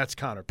 That's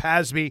Connor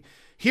Pasby.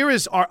 Here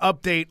is our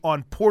update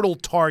on portal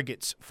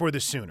targets for the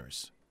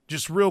Sooners.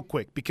 Just real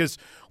quick, because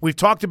we've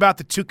talked about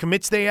the 2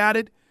 commits they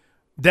added.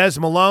 Dejon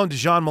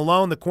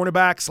Malone, the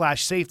cornerback /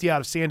 safety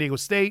out of San Diego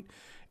State,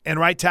 and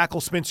right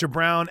tackle Spencer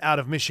Brown out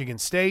of Michigan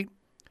State.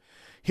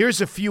 Here's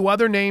a few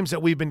other names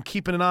that we've been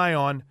keeping an eye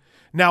on.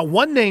 Now,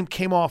 one name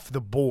came off the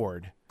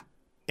board,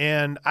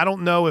 and I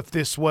don't know if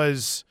this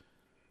was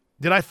 –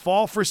 did I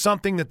fall for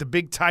something that the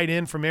big tight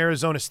end from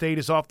Arizona State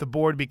is off the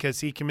board because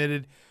he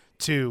committed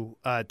to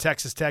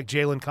Texas Tech,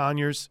 Jalen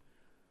Conyers?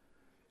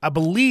 I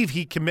believe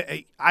he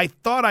committed – I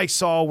thought I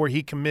saw where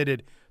he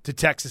committed to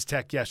Texas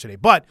Tech yesterday.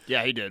 But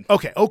yeah, he did.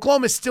 Okay,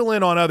 Oklahoma's still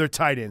in on other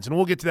tight ends, and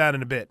we'll get to that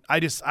in a bit.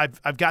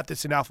 I've got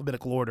this in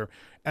alphabetical order,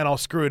 and I'll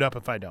screw it up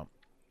if I don't.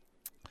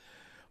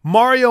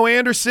 Mario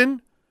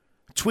Anderson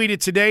tweeted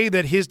today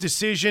that his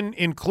decision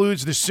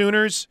includes the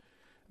Sooners.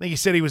 I think he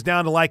said he was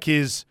down to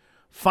his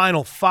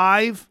final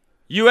 5.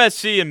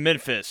 USC and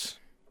Memphis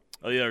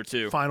are the other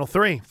 2. Final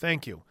 3.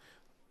 Thank you.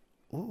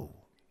 Ooh,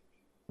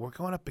 we're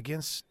going up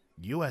against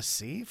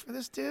USC for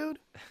this dude?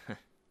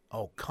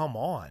 Oh, come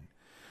on.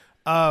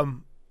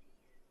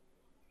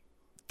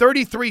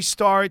 33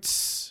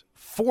 starts,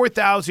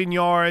 4,000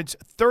 yards,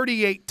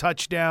 38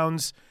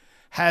 touchdowns,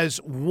 has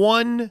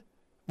one.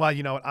 Well,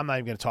 you know what? I'm not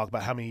even going to talk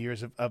about how many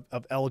years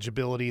of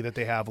eligibility that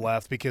they have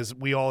left because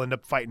we all end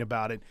up fighting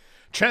about it.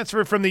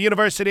 Transferred from the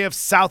University of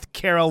South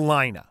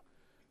Carolina.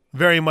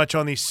 Very much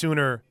on the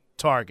Sooner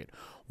target.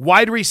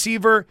 Wide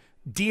receiver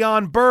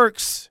Deion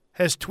Burks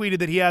has tweeted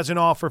that he has an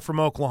offer from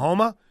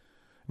Oklahoma.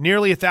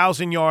 Nearly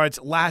 1,000 yards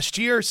last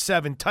year,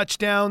 7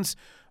 touchdowns.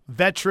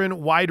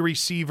 Veteran wide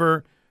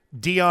receiver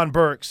Deion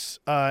Burks.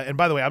 And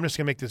by the way, I'm just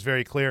going to make this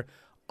very clear.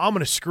 I'm going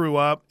to screw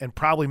up and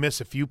probably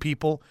miss a few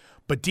people.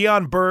 But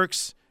Deion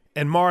Burks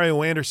and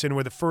Mario Anderson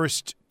were the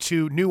first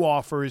two new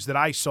offers that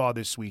I saw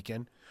this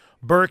weekend.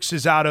 Burks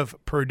is out of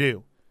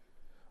Purdue.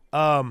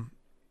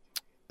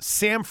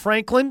 Sam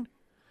Franklin,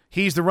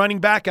 he's the running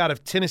back out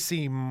of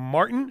Tennessee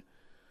Martin.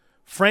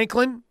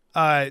 Franklin,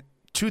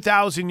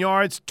 2,000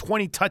 yards,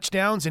 20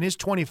 touchdowns in his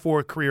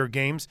 24 career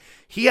games.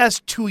 He has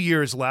 2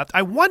 years left.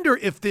 I wonder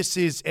if this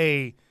is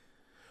a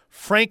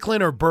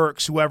Franklin or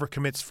Burks, whoever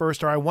commits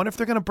first, or I wonder if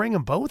they're going to bring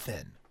them both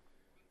in.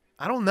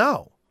 I don't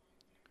know.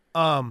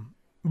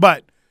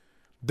 But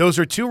those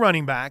are two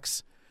running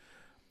backs.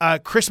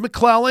 Chris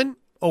McClellan,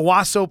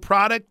 Owasso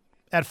product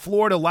at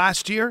Florida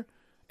last year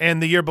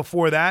and the year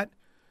before that.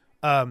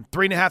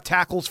 3.5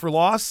 tackles for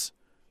loss,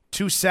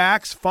 2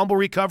 sacks, fumble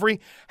recovery,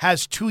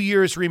 has 2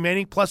 years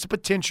remaining, plus a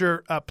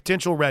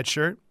potential red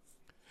shirt.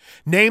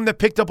 Name that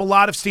picked up a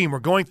lot of steam. We're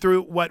going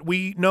through what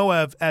we know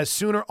of as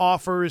Sooner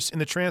offers in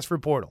the transfer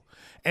portal.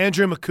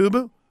 Andrew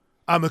Makuba.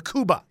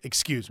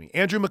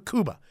 Andrew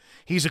Makuba.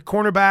 He's a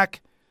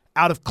cornerback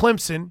out of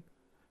Clemson,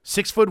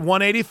 6',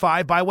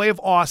 185 by way of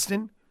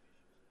Austin.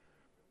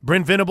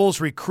 Brent Venables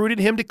recruited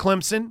him to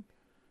Clemson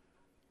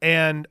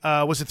and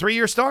was a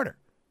 3-year starter.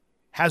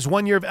 Has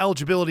 1 year of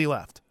eligibility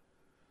left.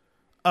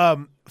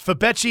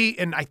 Fabechi,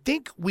 and I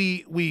think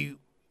we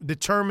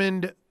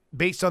determined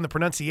based on the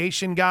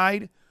pronunciation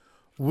guide,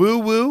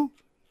 Woo-woo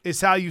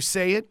is how you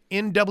say it,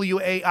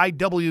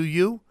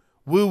 N-W-A-I-W-U,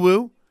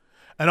 Woo-woo.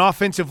 An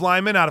offensive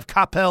lineman out of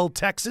Coppell,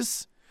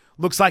 Texas.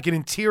 Looks like an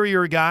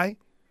interior guy.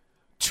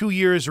 2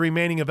 years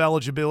remaining of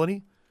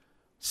eligibility.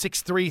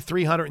 6'3",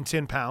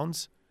 310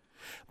 pounds.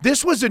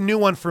 This was a new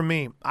one for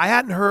me. I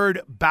hadn't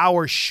heard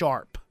Bauer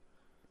Sharp,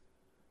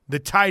 the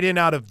tight end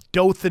out of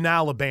Dothan,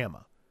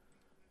 Alabama.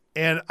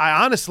 And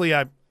I honestly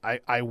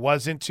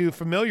wasn't too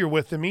familiar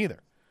with him either.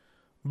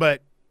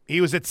 But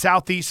he was at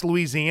Southeast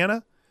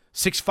Louisiana,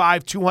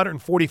 6'5",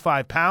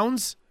 245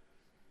 pounds.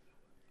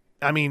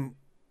 I mean,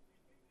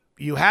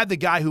 you had the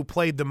guy who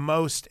played the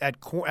most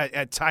at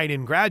tight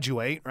end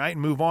graduate, right,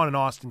 and move on in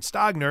Austin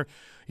Stogner.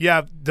 You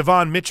have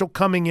Devon Mitchell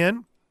coming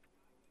in.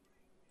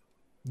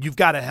 You've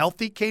got a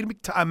healthy Cade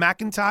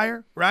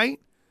McIntyre, right?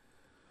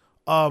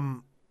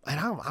 And I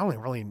don't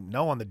really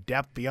know on the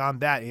depth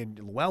beyond that. And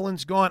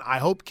Llewellyn's gone. I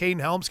hope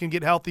Caden Helms can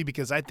get healthy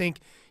because I think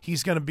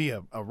he's going to be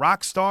a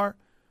rock star.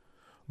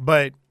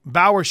 But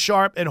Bauer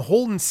Sharp and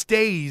Holden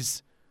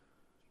Staes,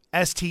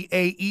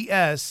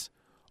 Staes,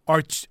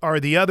 are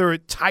the other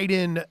tight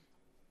end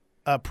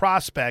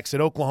prospects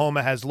that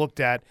Oklahoma has looked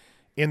at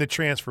in the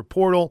transfer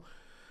portal.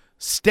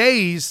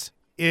 Staes,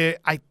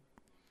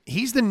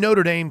 he's the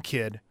Notre Dame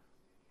kid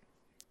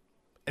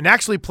and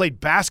actually played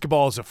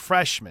basketball as a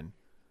freshman,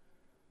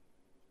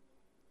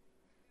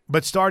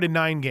 but started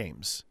 9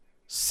 games.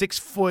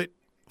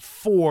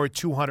 6'4",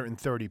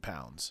 230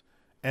 pounds.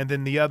 And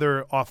then the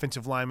other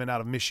offensive lineman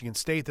out of Michigan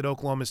State that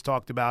Oklahoma has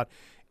talked about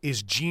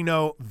is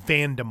Gino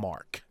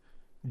Vandemark.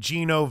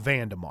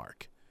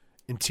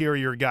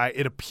 Interior guy,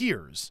 it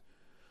appears.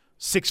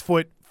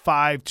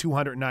 6'5",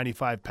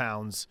 295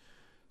 pounds.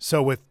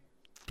 So with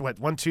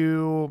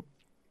two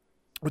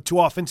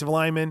offensive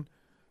linemen,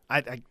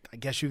 I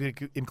guess you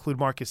could include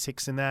Marcus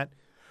Hicks in that.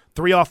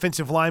 3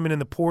 offensive linemen in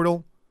the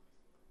portal.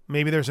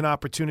 Maybe there's an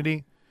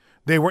opportunity.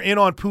 They were in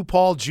on Pooh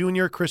Paul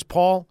Jr., Chris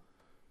Paul,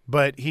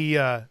 but he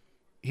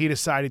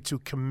decided to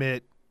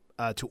commit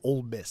to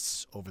Ole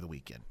Miss over the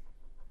weekend.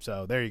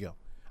 So there you go.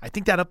 I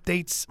think that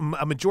updates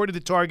a majority of the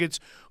targets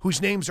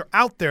whose names are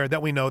out there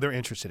that we know they're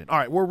interested in. All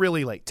right, we're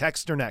really late.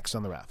 Texter next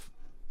on the ref.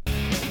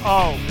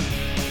 Oh,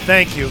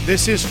 thank you.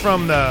 This is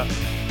from the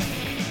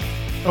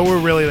 – oh, we're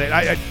really late.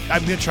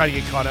 I'm going to try to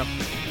get caught up.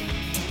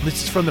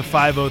 This is from the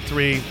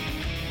 503.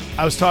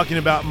 I was talking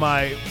about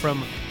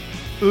from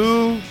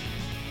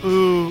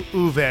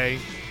Uve.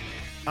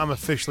 I'm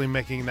officially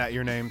making that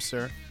your name,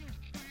 sir.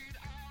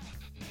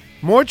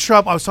 More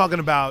trouble. I was talking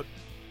about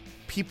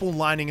people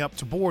lining up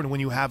to board when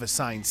you have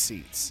assigned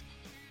seats.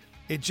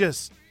 It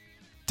just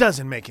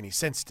doesn't make any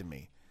sense to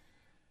me.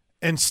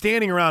 And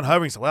standing around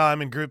hovering, so, well,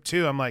 I'm in group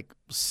 2. I'm like,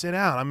 sit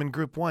down. I'm in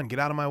group 1. Get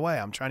out of my way.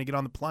 I'm trying to get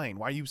on the plane.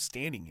 Why are you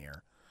standing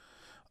here?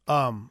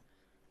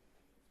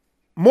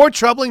 More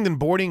troubling than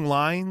boarding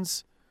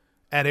lines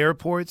at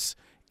airports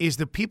is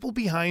the people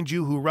behind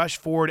you who rush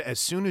forward as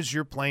soon as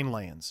your plane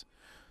lands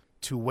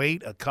to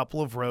wait a couple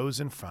of rows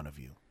in front of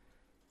you.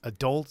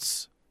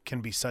 Adults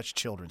can be such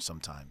children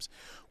sometimes.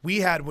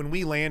 When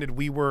we landed,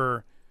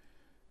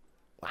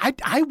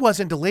 I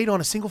wasn't delayed on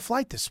a single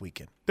flight this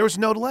weekend. There was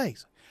no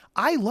delays.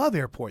 I love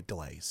airport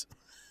delays.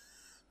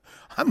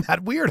 I'm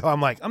that weirdo.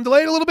 I'm like, I'm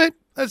delayed a little bit.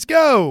 Let's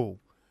go.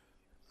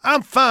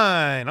 I'm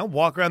fine. I'll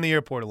walk around the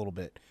airport a little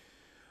bit.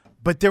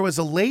 But there was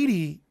a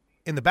lady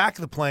in the back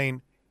of the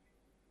plane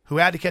who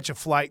had to catch a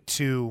flight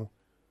to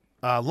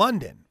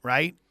London,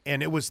 right?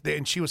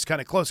 And she was kind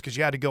of close because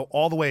you had to go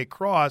all the way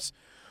across.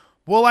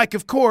 Well,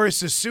 of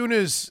course, as soon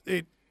as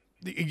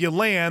you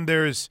land,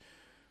 there's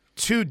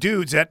 2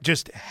 dudes that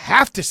just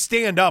have to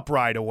stand up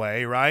right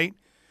away, right?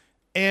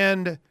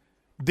 And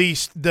the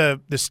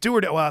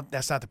steward, well,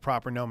 that's not the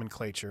proper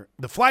nomenclature.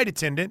 The flight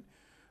attendant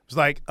was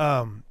like,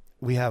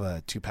 we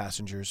have two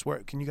passengers. Where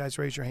can you guys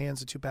raise your hands?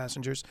 The two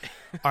passengers.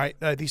 All right,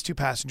 these two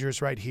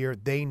passengers right here.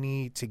 They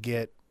need to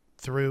get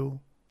through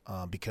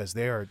because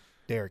they are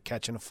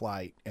catching a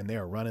flight and they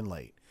are running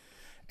late.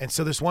 And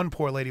so this one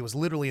poor lady was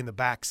literally in the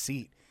back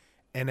seat,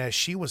 and as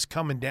she was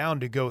coming down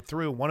to go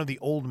through, one of the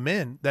old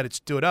men that had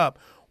stood up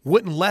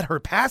wouldn't let her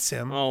pass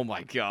him. Oh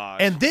my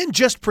gosh! And then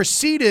just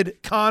proceeded,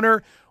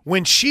 Connor,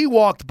 when she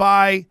walked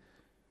by,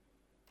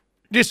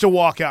 just to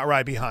walk out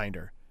right behind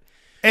her.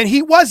 And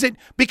he wasn't,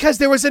 because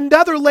there was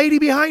another lady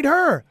behind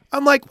her.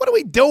 I'm like, what are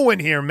we doing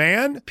here,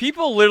 man?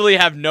 People literally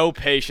have no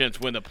patience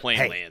when the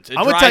plane lands. It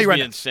I'm gonna drives tell you right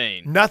me now,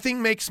 insane.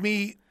 Nothing makes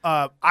me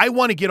I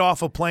want to get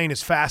off a plane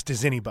as fast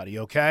as anybody,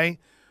 okay?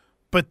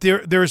 But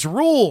there's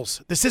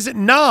rules. This isn't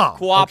Nam.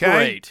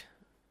 Cooperate. Okay?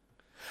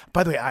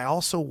 By the way, I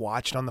also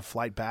watched on the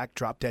flight back,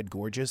 Drop Dead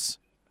Gorgeous.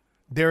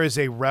 There is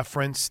a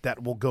reference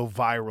that will go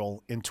viral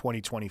in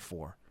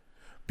 2024.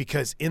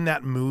 Because in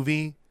that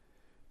movie,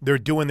 they're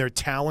doing their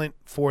talent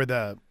for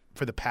the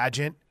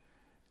pageant,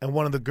 and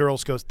one of the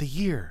girls goes, "The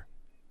year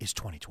is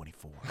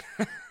 2024."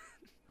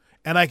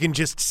 And I can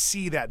just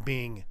see that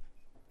being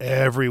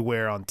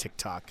everywhere on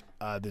TikTok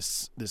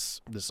this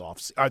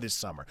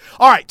summer.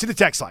 All right, to the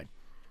text line.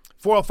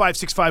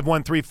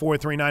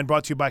 405-651-3439,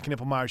 brought to you by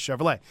Knippelmeyer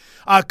Chevrolet.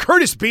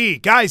 Curtis B.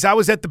 Guys, I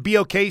was at the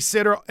BOK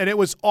Sitter, and it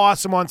was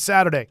awesome on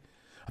Saturday.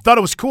 I thought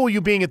it was cool you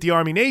being at the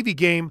Army-Navy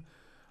game.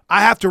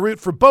 I have to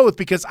root for both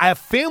because I have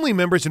family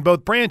members in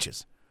both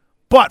branches.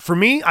 But for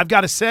me, I've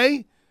got to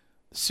say,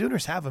 the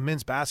Sooners have a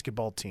men's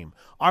basketball team.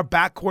 Our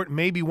backcourt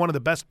may be one of the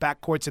best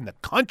backcourts in the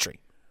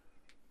country.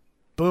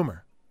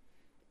 Boomer.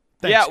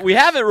 Thanks, Chris. We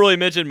haven't really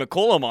mentioned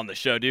McCollum on the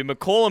show, dude.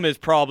 McCollum is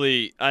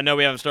probably, I know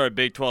we haven't started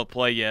Big 12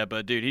 play yet,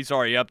 but, dude, he's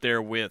already up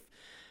there with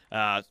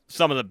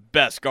some of the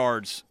best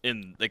guards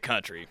in the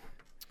country.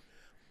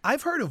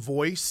 I've heard a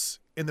voice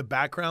in the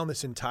background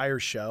this entire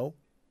show.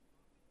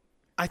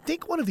 I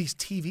think one of these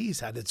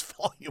TVs had its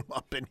volume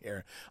up in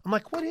here. I'm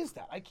like, what is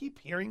that? I keep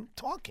hearing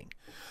talking.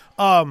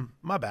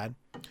 My bad.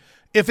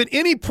 If at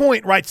any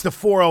point, writes the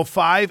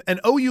 405,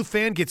 an OU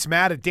fan gets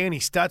mad at Danny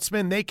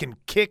Stutzman, they can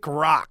kick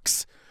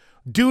rocks.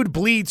 Dude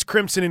bleeds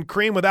crimson and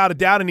cream without a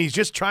doubt, and he's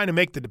just trying to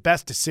make the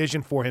best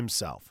decision for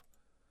himself.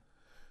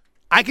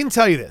 I can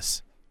tell you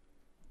this.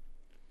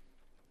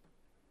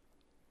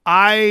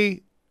 I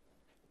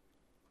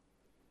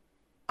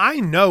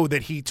know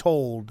that he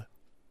told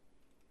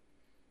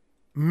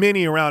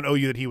many around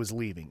OU that he was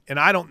leaving. And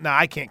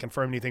I can't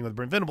confirm anything with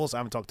Brent Venables. I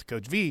haven't talked to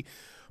Coach V.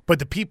 But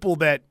the people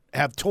that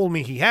have told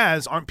me he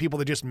has aren't people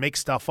that just make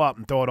stuff up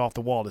and throw it off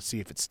the wall to see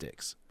if it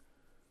sticks.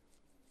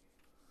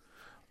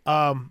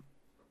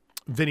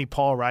 Vinny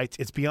Paul writes,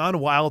 it's beyond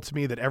wild to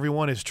me that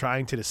everyone is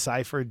trying to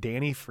decipher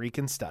Danny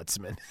freaking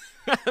Stutzman.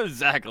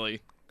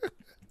 Exactly.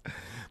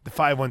 The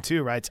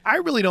 512 writes, I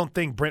really don't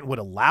think Brent would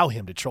allow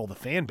him to troll the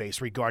fan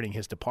base regarding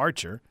his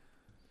departure.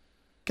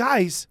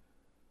 Guys,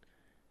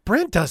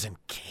 Brent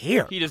doesn't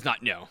care. He does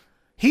not know.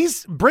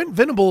 Brent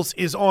Venables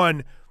is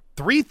on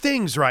three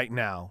things right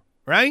now,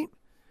 right?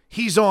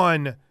 He's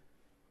on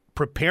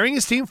preparing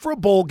his team for a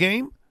bowl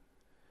game.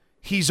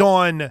 He's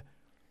on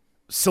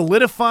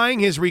solidifying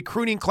his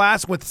recruiting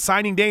class with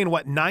signing day in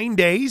 9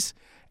 days,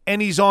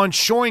 and he's on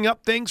shoring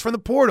up things from the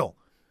portal.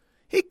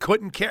 He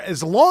couldn't care.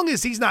 As long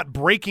as he's not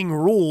breaking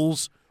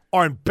rules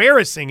or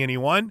embarrassing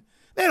anyone,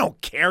 they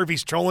don't care if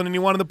he's trolling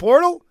anyone in the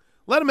portal.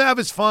 Let him have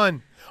his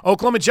fun.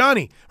 Oklahoma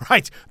Johnny,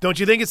 right? Don't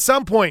you think at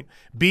some point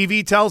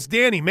BV tells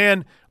Danny,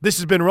 man, this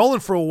has been rolling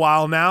for a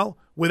while now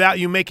without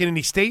you making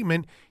any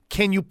statement.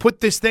 Can you put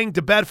this thing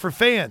to bed for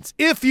fans?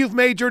 If you've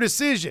made your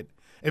decision.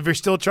 If you're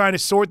still trying to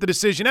sort the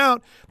decision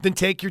out, then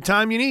take your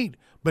time you need.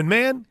 But,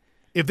 man,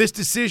 if this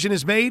decision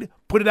is made,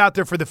 put it out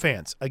there for the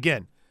fans.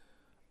 Again,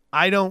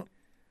 I don't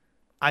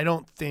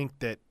think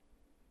that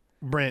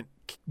Brent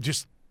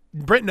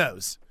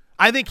knows.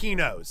 I think he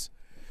knows.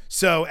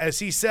 So, as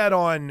he said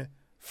on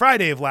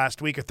Friday of last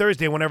week or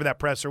Thursday, whenever that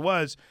presser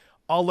was,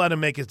 I'll let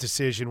him make his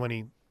decision when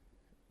he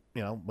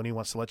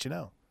wants to let you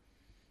know.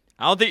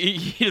 I don't think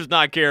he does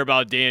not care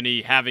about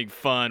Danny having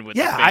fun with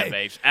the fan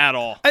base at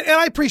all. And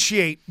I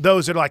appreciate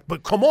those that are like,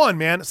 but come on,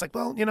 man. It's like,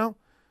 well, let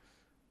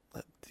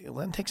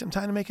him take some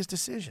time to make his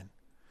decision.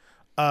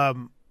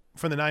 From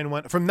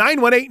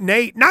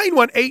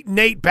 918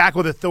 Nate back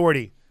with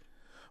authority.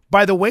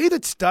 By the way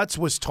that Stutz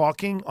was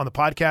talking on the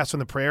podcast on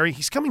the Prairie,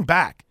 he's coming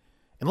back.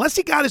 Unless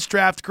he got his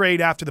draft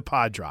grade after the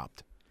pod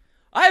dropped.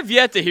 I have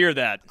yet to hear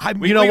that.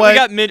 We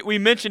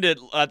mentioned it,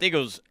 I think it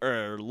was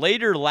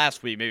later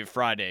last week, maybe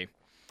Friday.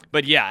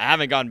 But, yeah, I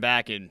haven't gone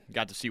back and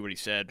got to see what he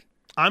said.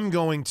 I'm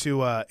going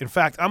to in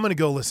fact, I'm going to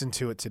go listen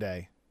to it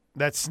today.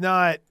 That's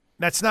not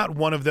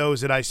one of those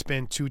that I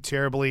spend too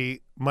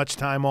terribly much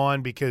time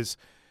on because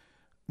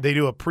they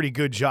do a pretty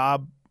good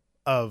job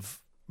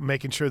of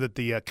making sure that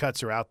the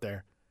cuts are out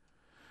there.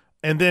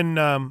 And then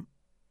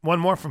one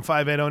more from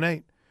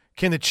 5808.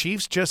 Can the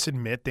Chiefs just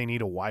admit they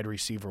need a wide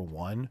receiver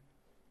one?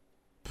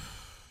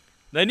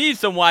 They need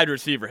some wide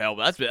receiver help.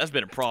 That's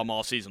been a problem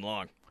all season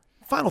long.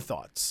 Final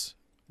thoughts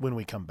when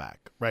we come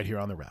back right here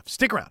on The Ref.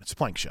 Stick around. It's a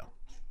Plank Show.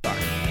 Sorry.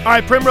 All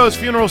right, Primrose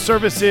Funeral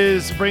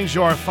Services brings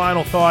you our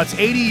final thoughts.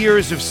 80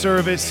 years of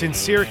service,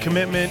 sincere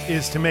commitment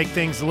is to make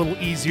things a little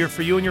easier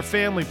for you and your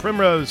family.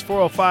 Primrose,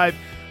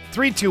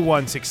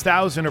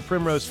 405-321-6000 or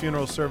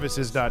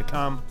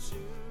primrosefuneralservices.com.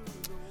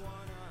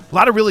 A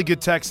lot of really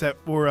good texts that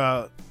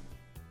were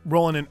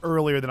rolling in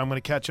earlier that I'm going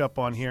to catch up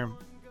on here.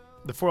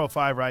 The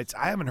 405 writes,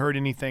 I haven't heard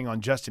anything on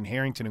Justin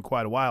Harrington in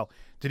quite a while.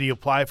 Did he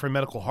apply for a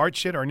medical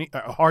hardship or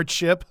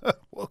hardship?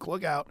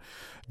 Look out.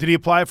 Did he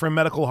apply for a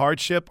medical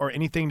hardship or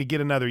anything to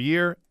get another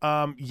year?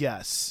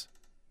 Yes.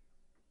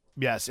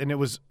 Yes, and it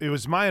was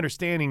my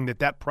understanding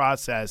that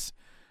process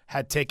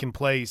had taken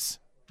place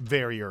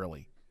very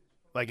early.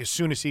 Like as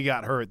soon as he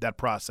got hurt, that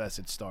process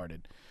had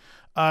started.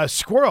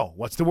 Squirrel,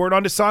 what's the word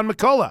on Deshaun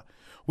McCullough?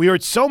 We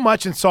heard so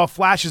much and saw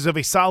flashes of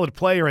a solid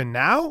player, and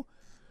now?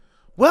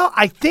 Well,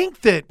 I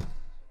think that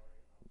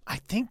a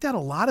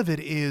lot of it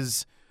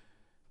is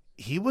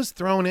he was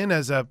thrown in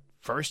as a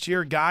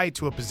first-year guy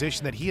to a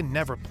position that he had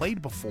never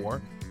played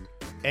before,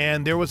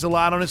 and there was a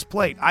lot on his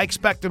plate. I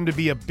expect him to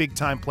be a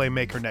big-time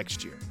playmaker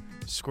next year,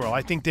 Squirrel.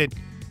 I think that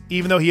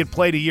even though he had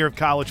played a year of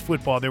college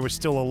football, there was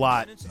still a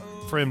lot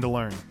for him to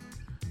learn.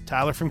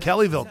 Tyler from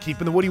Kellyville,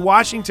 keeping the Woody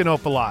Washington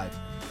hope alive.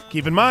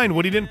 Keep in mind,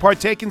 Woody didn't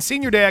partake in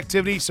senior day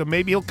activities, so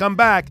maybe he'll come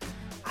back.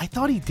 I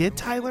thought he did,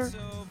 Tyler.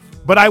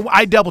 But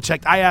I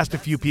double-checked. I asked a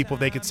few people if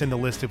they could send a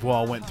list if we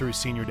all went through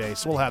senior day,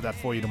 so we'll have that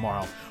for you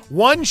tomorrow.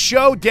 One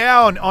show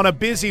down on a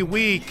busy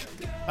week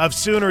of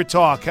Sooner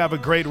Talk. Have a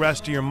great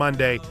rest of your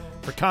Monday.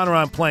 For Connor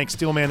on Plank,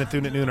 Steelman and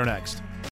Thune at noon are next.